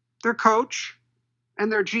 their coach,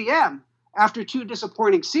 and their GM after two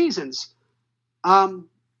disappointing seasons. I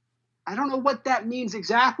don't know what that means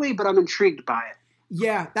exactly, but I'm intrigued by it.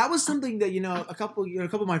 Yeah, that was something that, a couple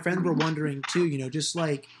of my friends were wondering too, just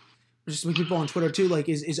like just with people on Twitter too, like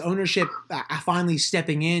is ownership finally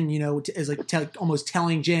stepping in, as like almost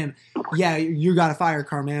telling Jim, yeah, you got to fire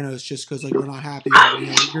Karmanos just because like we're not happy,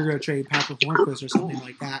 you're going to trade Patrick Hornquist or something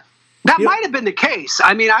like that. That might have been the case.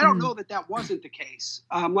 I mean, I don't know that wasn't the case.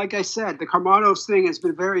 Like I said, the Karmanos thing has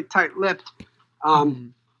been very tight-lipped.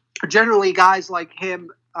 Generally, guys like him,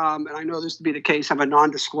 and I know this to be the case, have a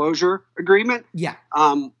non-disclosure agreement. Yeah.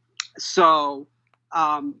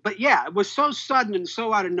 But yeah, it was so sudden and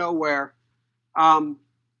so out of nowhere. And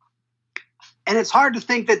it's hard to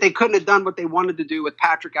think that they couldn't have done what they wanted to do with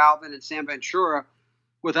Patrick Alvin and Sam Ventura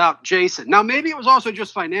without Jason. Now, maybe it was also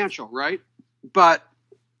just financial, right? But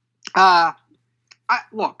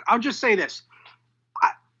look, I'll just say this.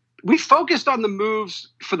 We focused on the moves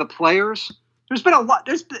for the players. There's been a lot.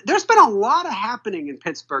 There's been a lot of happening in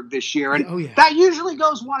Pittsburgh this year, and that usually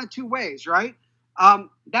goes one of two ways, right?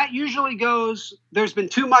 That usually goes, there's been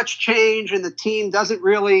too much change and the team doesn't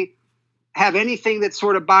really have anything that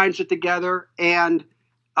sort of binds it together. And,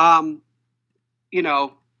 oh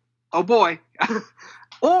boy.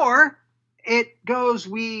 Or it goes,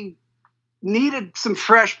 we needed some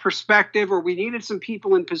fresh perspective, or we needed some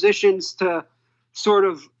people in positions to sort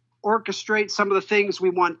of orchestrate some of the things we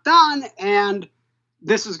want done. And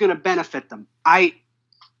this is going to benefit them. I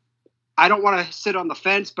don't want to sit on the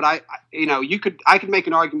fence, but I could make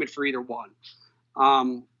an argument for either one.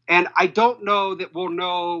 And I don't know that we'll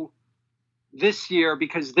know this year,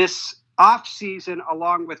 because this off season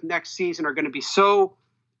along with next season are going to be so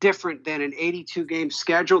different than an 82 game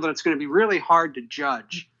schedule that it's going to be really hard to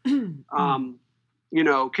judge.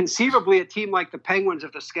 Conceivably a team like the Penguins,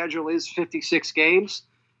 if the schedule is 56 games,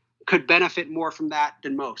 could benefit more from that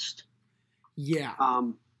than most. Yeah.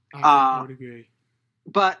 I would agree.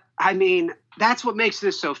 But I mean, that's what makes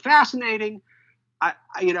this so fascinating.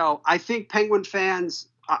 I think Penguin fans,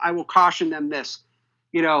 I will caution them this,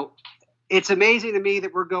 it's amazing to me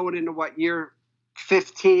that we're going into year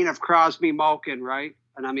 15 of Crosby Malkin, right?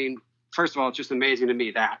 And I mean, first of all, it's just amazing to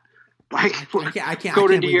me that I can't believe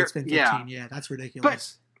it's been 15. Yeah, that's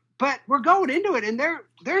ridiculous. But we're going into it, and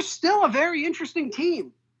they're still a very interesting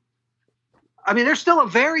team. I mean, they're still a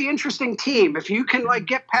very interesting team. If you can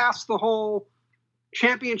get past the whole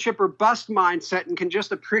championship or bust mindset and can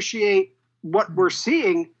just appreciate what we're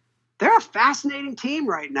seeing, they're a fascinating team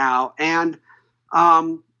right now. And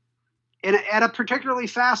at a particularly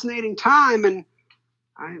fascinating time, and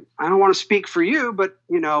I don't want to speak for you, but,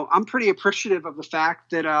 I'm pretty appreciative of the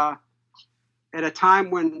fact that at a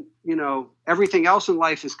time when, everything else in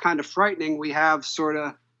life is kind of frightening, we have sort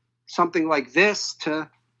of something like this to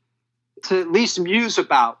at least muse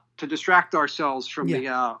about, to distract ourselves from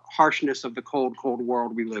the harshness of the cold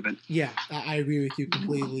world we live in. Yeah, I agree with you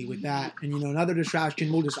completely with that. And, another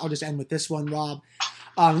distraction, I'll just end with this one, Rob.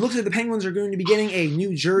 It looks like the Penguins are going to be getting a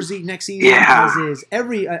new jersey next season, as is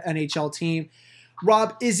every NHL team.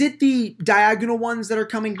 Rob, is it the diagonal ones that are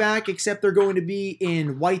coming back, except they're going to be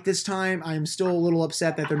in white this time? I'm still a little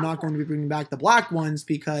upset that they're not going to be bringing back the black ones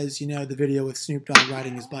because, the video with Snoop Dogg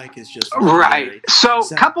riding his bike is just... Right. So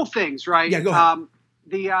couple things, right? Yeah, go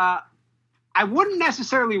ahead. I wouldn't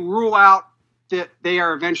necessarily rule out that they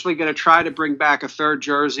are eventually going to try to bring back a third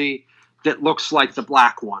jersey that looks like the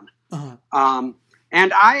black one. Uh-huh.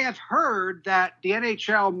 And I have heard that the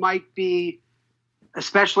NHL might be,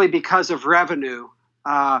 especially because of revenue,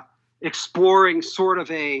 exploring sort of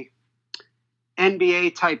a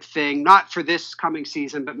NBA type thing, not for this coming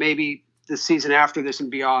season, but maybe the season after this and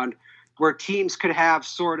beyond, where teams could have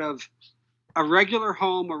sort of a regular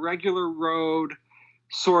home, a regular road,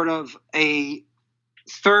 sort of a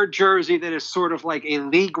third jersey that is sort of like a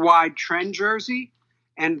league-wide trend jersey,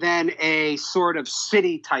 and then a sort of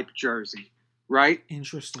city type jersey, right?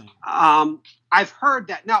 Interesting. I've heard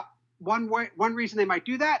that. Now, one reason they might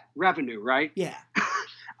do that, revenue, right? Yeah.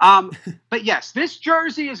 But yes, this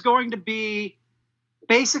jersey is going to be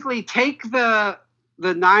basically take the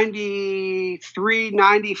 93,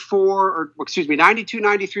 94, or excuse me, 92,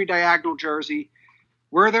 93 diagonal jersey.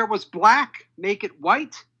 Where there was black, make it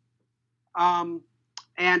white. And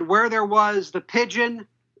where there was the pigeon,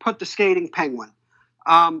 put the skating penguin.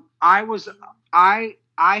 I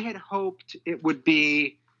had hoped it would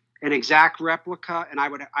be an exact replica, and I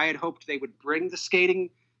had hoped they would bring the skating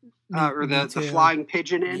or the flying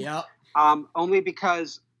pigeon in. Yep. Only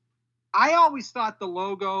because I always thought the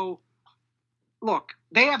logo. Look,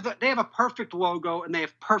 they have a perfect logo and they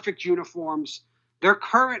have perfect uniforms. Their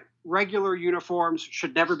current regular uniforms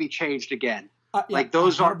should never be changed again.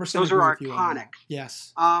 Those are iconic.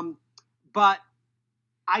 Yes. But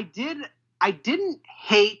I didn't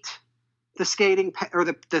hate the skating or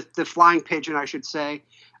the flying pigeon, I should say.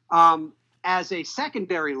 as a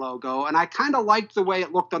secondary logo, and I kind of liked the way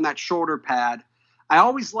it looked on that shoulder pad. I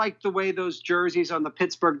always liked the way those jerseys on the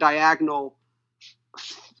Pittsburgh diagonal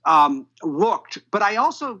looked. But I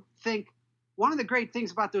also think one of the great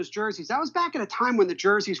things about those jerseys, that was back at a time when the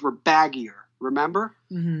jerseys were baggier, remember?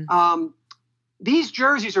 Mm-hmm. These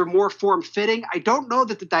jerseys are more form-fitting. I don't know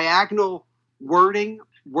that the diagonal wording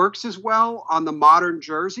works as well on the modern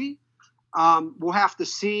jersey. We'll have to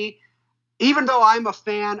see. Even though I'm a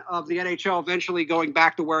fan of the NHL eventually going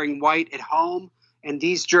back to wearing white at home, and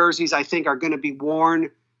these jerseys I think are going to be worn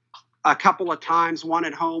a couple of times, one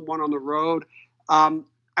at home, one on the road. I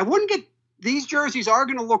wouldn't get – these jerseys are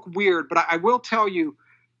going to look weird, but I will tell you,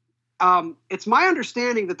 it's my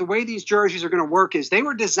understanding that the way these jerseys are going to work is they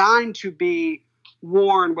were designed to be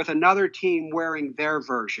worn with another team wearing their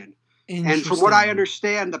version. And from what I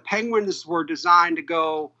understand, the Penguins were designed to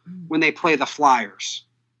go when they play the Flyers.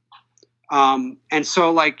 And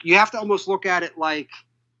so, like, you have to almost look at it like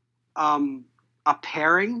a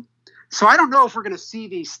pairing. So I don't know if we're going to see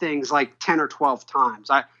these things like 10 or 12 times.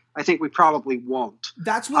 I think we probably won't.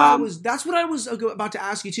 That's what I was about to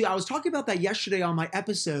ask you too. I was talking about that yesterday on my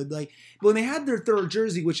episode. Like, when they had their third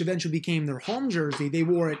jersey, which eventually became their home jersey, they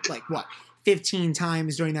wore it like 15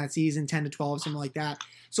 times during that season, 10 to 12, something like that.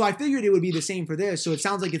 So I figured it would be the same for this. So it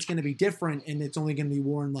sounds like it's going to be different, and it's only going to be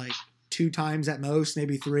worn like 2 times at most,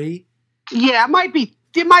 maybe 3. Yeah, it might be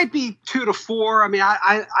 2 to 4. I mean,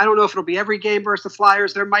 I don't know if it'll be every game versus the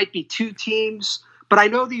Flyers. There might be 2 teams, but I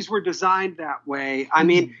know these were designed that way. I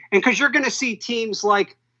mean, and because you're going to see teams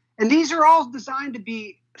like, and these are all designed to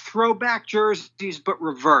be throwback jerseys, but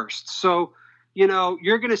reversed. So, you know,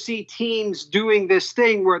 you're going to see teams doing this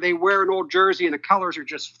thing where they wear an old jersey and the colors are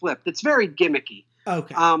just flipped. It's very gimmicky.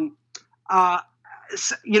 Okay.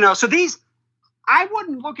 So these, I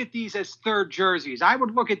wouldn't look at these as third jerseys. I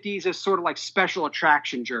would look at these as sort of like special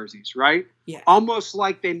attraction jerseys, right? Yeah. Almost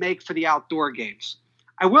like they make for the outdoor games.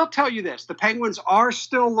 I will tell you this. The Penguins are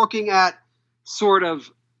still looking at sort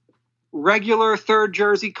of regular third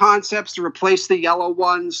jersey concepts to replace the yellow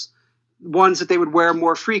ones that they would wear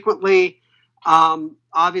more frequently.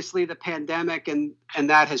 Obviously, the pandemic and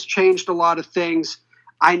that has changed a lot of things.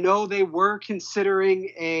 I know they were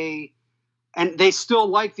considering and they still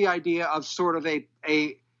like the idea of sort of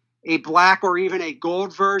a black or even a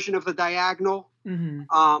gold version of the diagonal,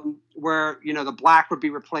 where, you know, the black would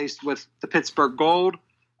be replaced with the Pittsburgh gold.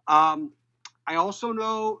 I also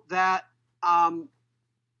know that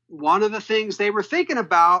one of the things they were thinking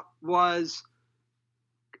about was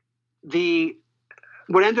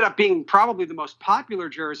what ended up being probably the most popular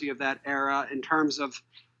jersey of that era in terms of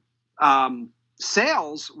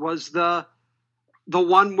sales was the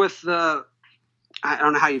one with the, I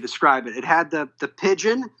don't know how you describe it. It had the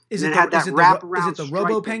pigeon. It had that wraparound. Is it the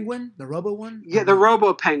Robo Penguin? The Robo one? Yeah, the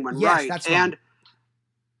Robo Penguin. Yes, right. That's and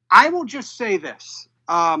I will just say this: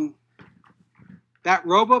 that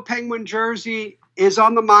Robo Penguin jersey is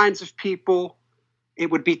on the minds of people.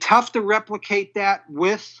 It would be tough to replicate that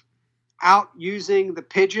without using the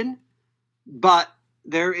pigeon, but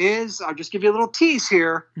there is. I'll just give you a little tease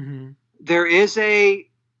here. Mm-hmm.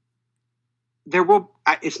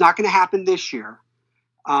 It's not going to happen this year,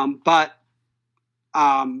 but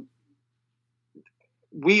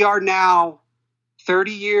we are now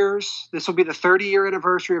 30 years. This will be the 30-year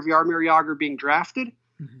anniversary of Jaromir Jagr being drafted.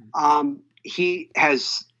 Mm-hmm. He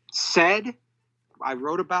has said, I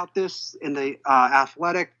wrote about this in the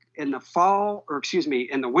Athletic in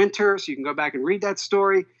the winter, so you can go back and read that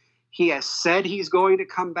story. He has said he's going to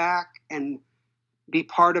come back and be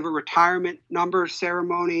part of a retirement number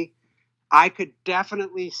ceremony. I could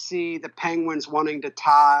definitely see the Penguins wanting to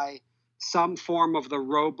tie some form of the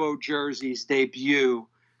Robo jersey's debut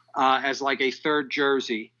as like a third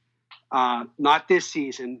jersey, not this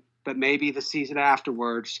season, but maybe the season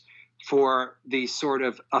afterwards, for the sort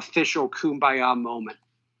of official Kumbaya moment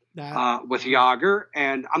with Jagr.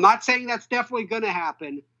 And I'm not saying that's definitely going to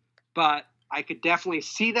happen, but I could definitely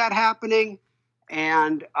see that happening.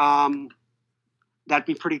 And that'd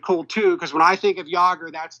be pretty cool too, because when I think of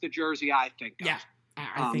Jagr, that's the jersey I think of. Yeah,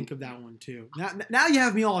 I think of that one too. Now you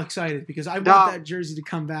have me all excited because I want that jersey to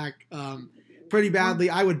come back pretty badly.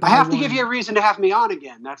 I would buy I have one. to give you a reason to have me on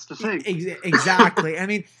again. That's the thing. Exactly. I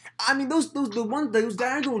mean those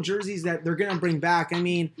diagonal jerseys that they're gonna bring back. I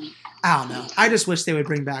mean, I don't know. I just wish they would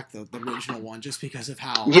bring back the original one just because of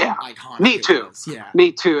how iconic me too. It is. Yeah,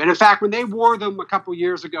 me too. And in fact, when they wore them a couple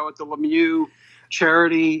years ago at the Lemieux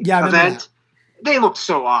charity event, they looked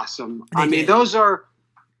so awesome. I mean, those are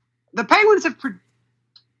the Penguins have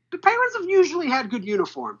usually had good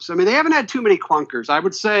uniforms. I mean, they haven't had too many clunkers. I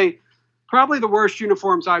would say probably the worst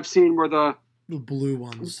uniforms I've seen were the blue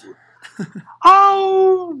ones.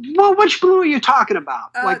 Oh, well, which blue are you talking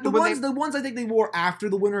about? Like the ones I think they wore after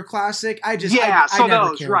the Winter Classic. I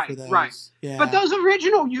never cared for those. Right. Yeah. But those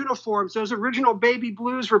original uniforms, those original baby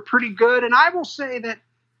blues were pretty good. And I will say that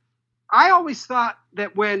I always thought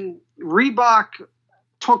that when Reebok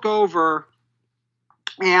took over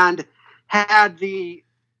and had the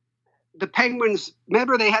Penguins,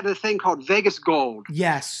 remember they had a thing called Vegas Gold.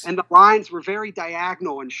 Yes. And the lines were very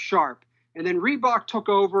diagonal and sharp. And then Reebok took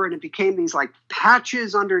over, and it became these like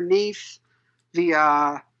patches underneath the.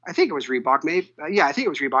 I think it was Reebok, maybe. I think it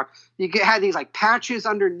was Reebok. Had these like patches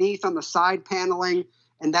underneath on the side paneling,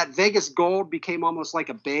 and that Vegas Gold became almost like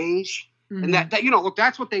a beige. Mm-hmm. And that look,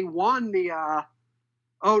 that's what they won the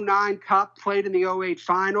 09 Cup, played in the 08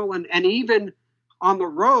 final, and even on the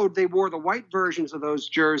road they wore the white versions of those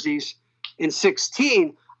jerseys in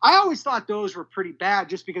 16. I always thought those were pretty bad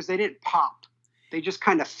just because they didn't pop. They just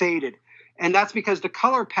kind of faded. And that's because the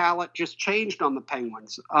color palette just changed on the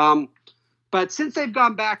Penguins. But since they've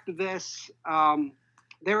gone back to this,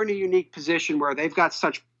 they're in a unique position where they've got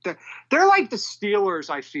they're like the Steelers,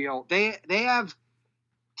 I feel. They have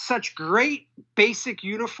such great basic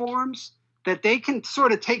uniforms that they can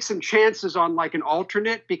sort of take some chances on like an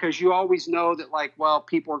alternate, because you always know that like, well,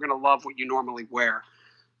 people are going to love what you normally wear.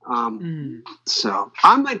 So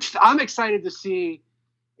I'm excited to see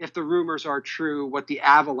if the rumors are true, what the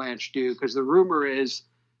Avalanche do, because the rumor is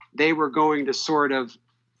they were going to sort of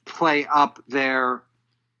play up their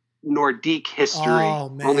Nordique history,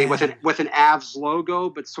 only with an Avs logo,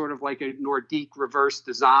 but sort of like a Nordique reverse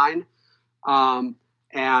design. And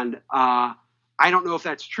I don't know if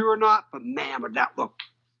that's true or not, but man, would that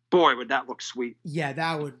look sweet. Yeah,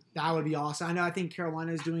 that would be awesome. I think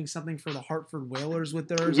Carolina is doing something for the Hartford Whalers with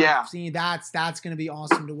theirs. Yeah. I've seen that's going to be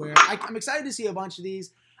awesome to wear. I'm excited to see a bunch of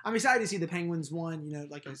these. I'm excited to see the Penguins one.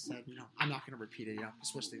 Like I said, I'm not going to repeat it,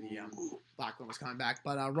 especially the black one was coming back.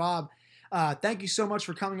 But Rob, thank you so much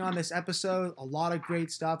for coming on this episode. A lot of great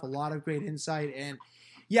stuff, a lot of great insight, and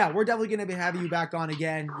yeah, we're definitely going to be having you back on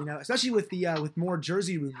again. Especially with the with more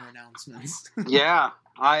jersey rumor announcements. Yeah,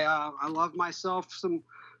 I love myself some.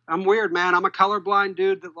 I'm weird, man. I'm a colorblind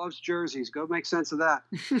dude that loves jerseys. Go make sense of that.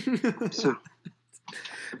 So.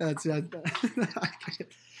 That's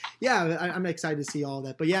yeah, I'm excited to see all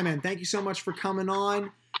that. But yeah, man, thank you so much for coming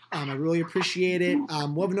on. I really appreciate it.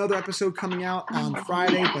 We'll have another episode coming out on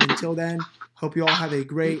Friday. But until then, hope you all have a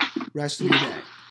great rest of your day.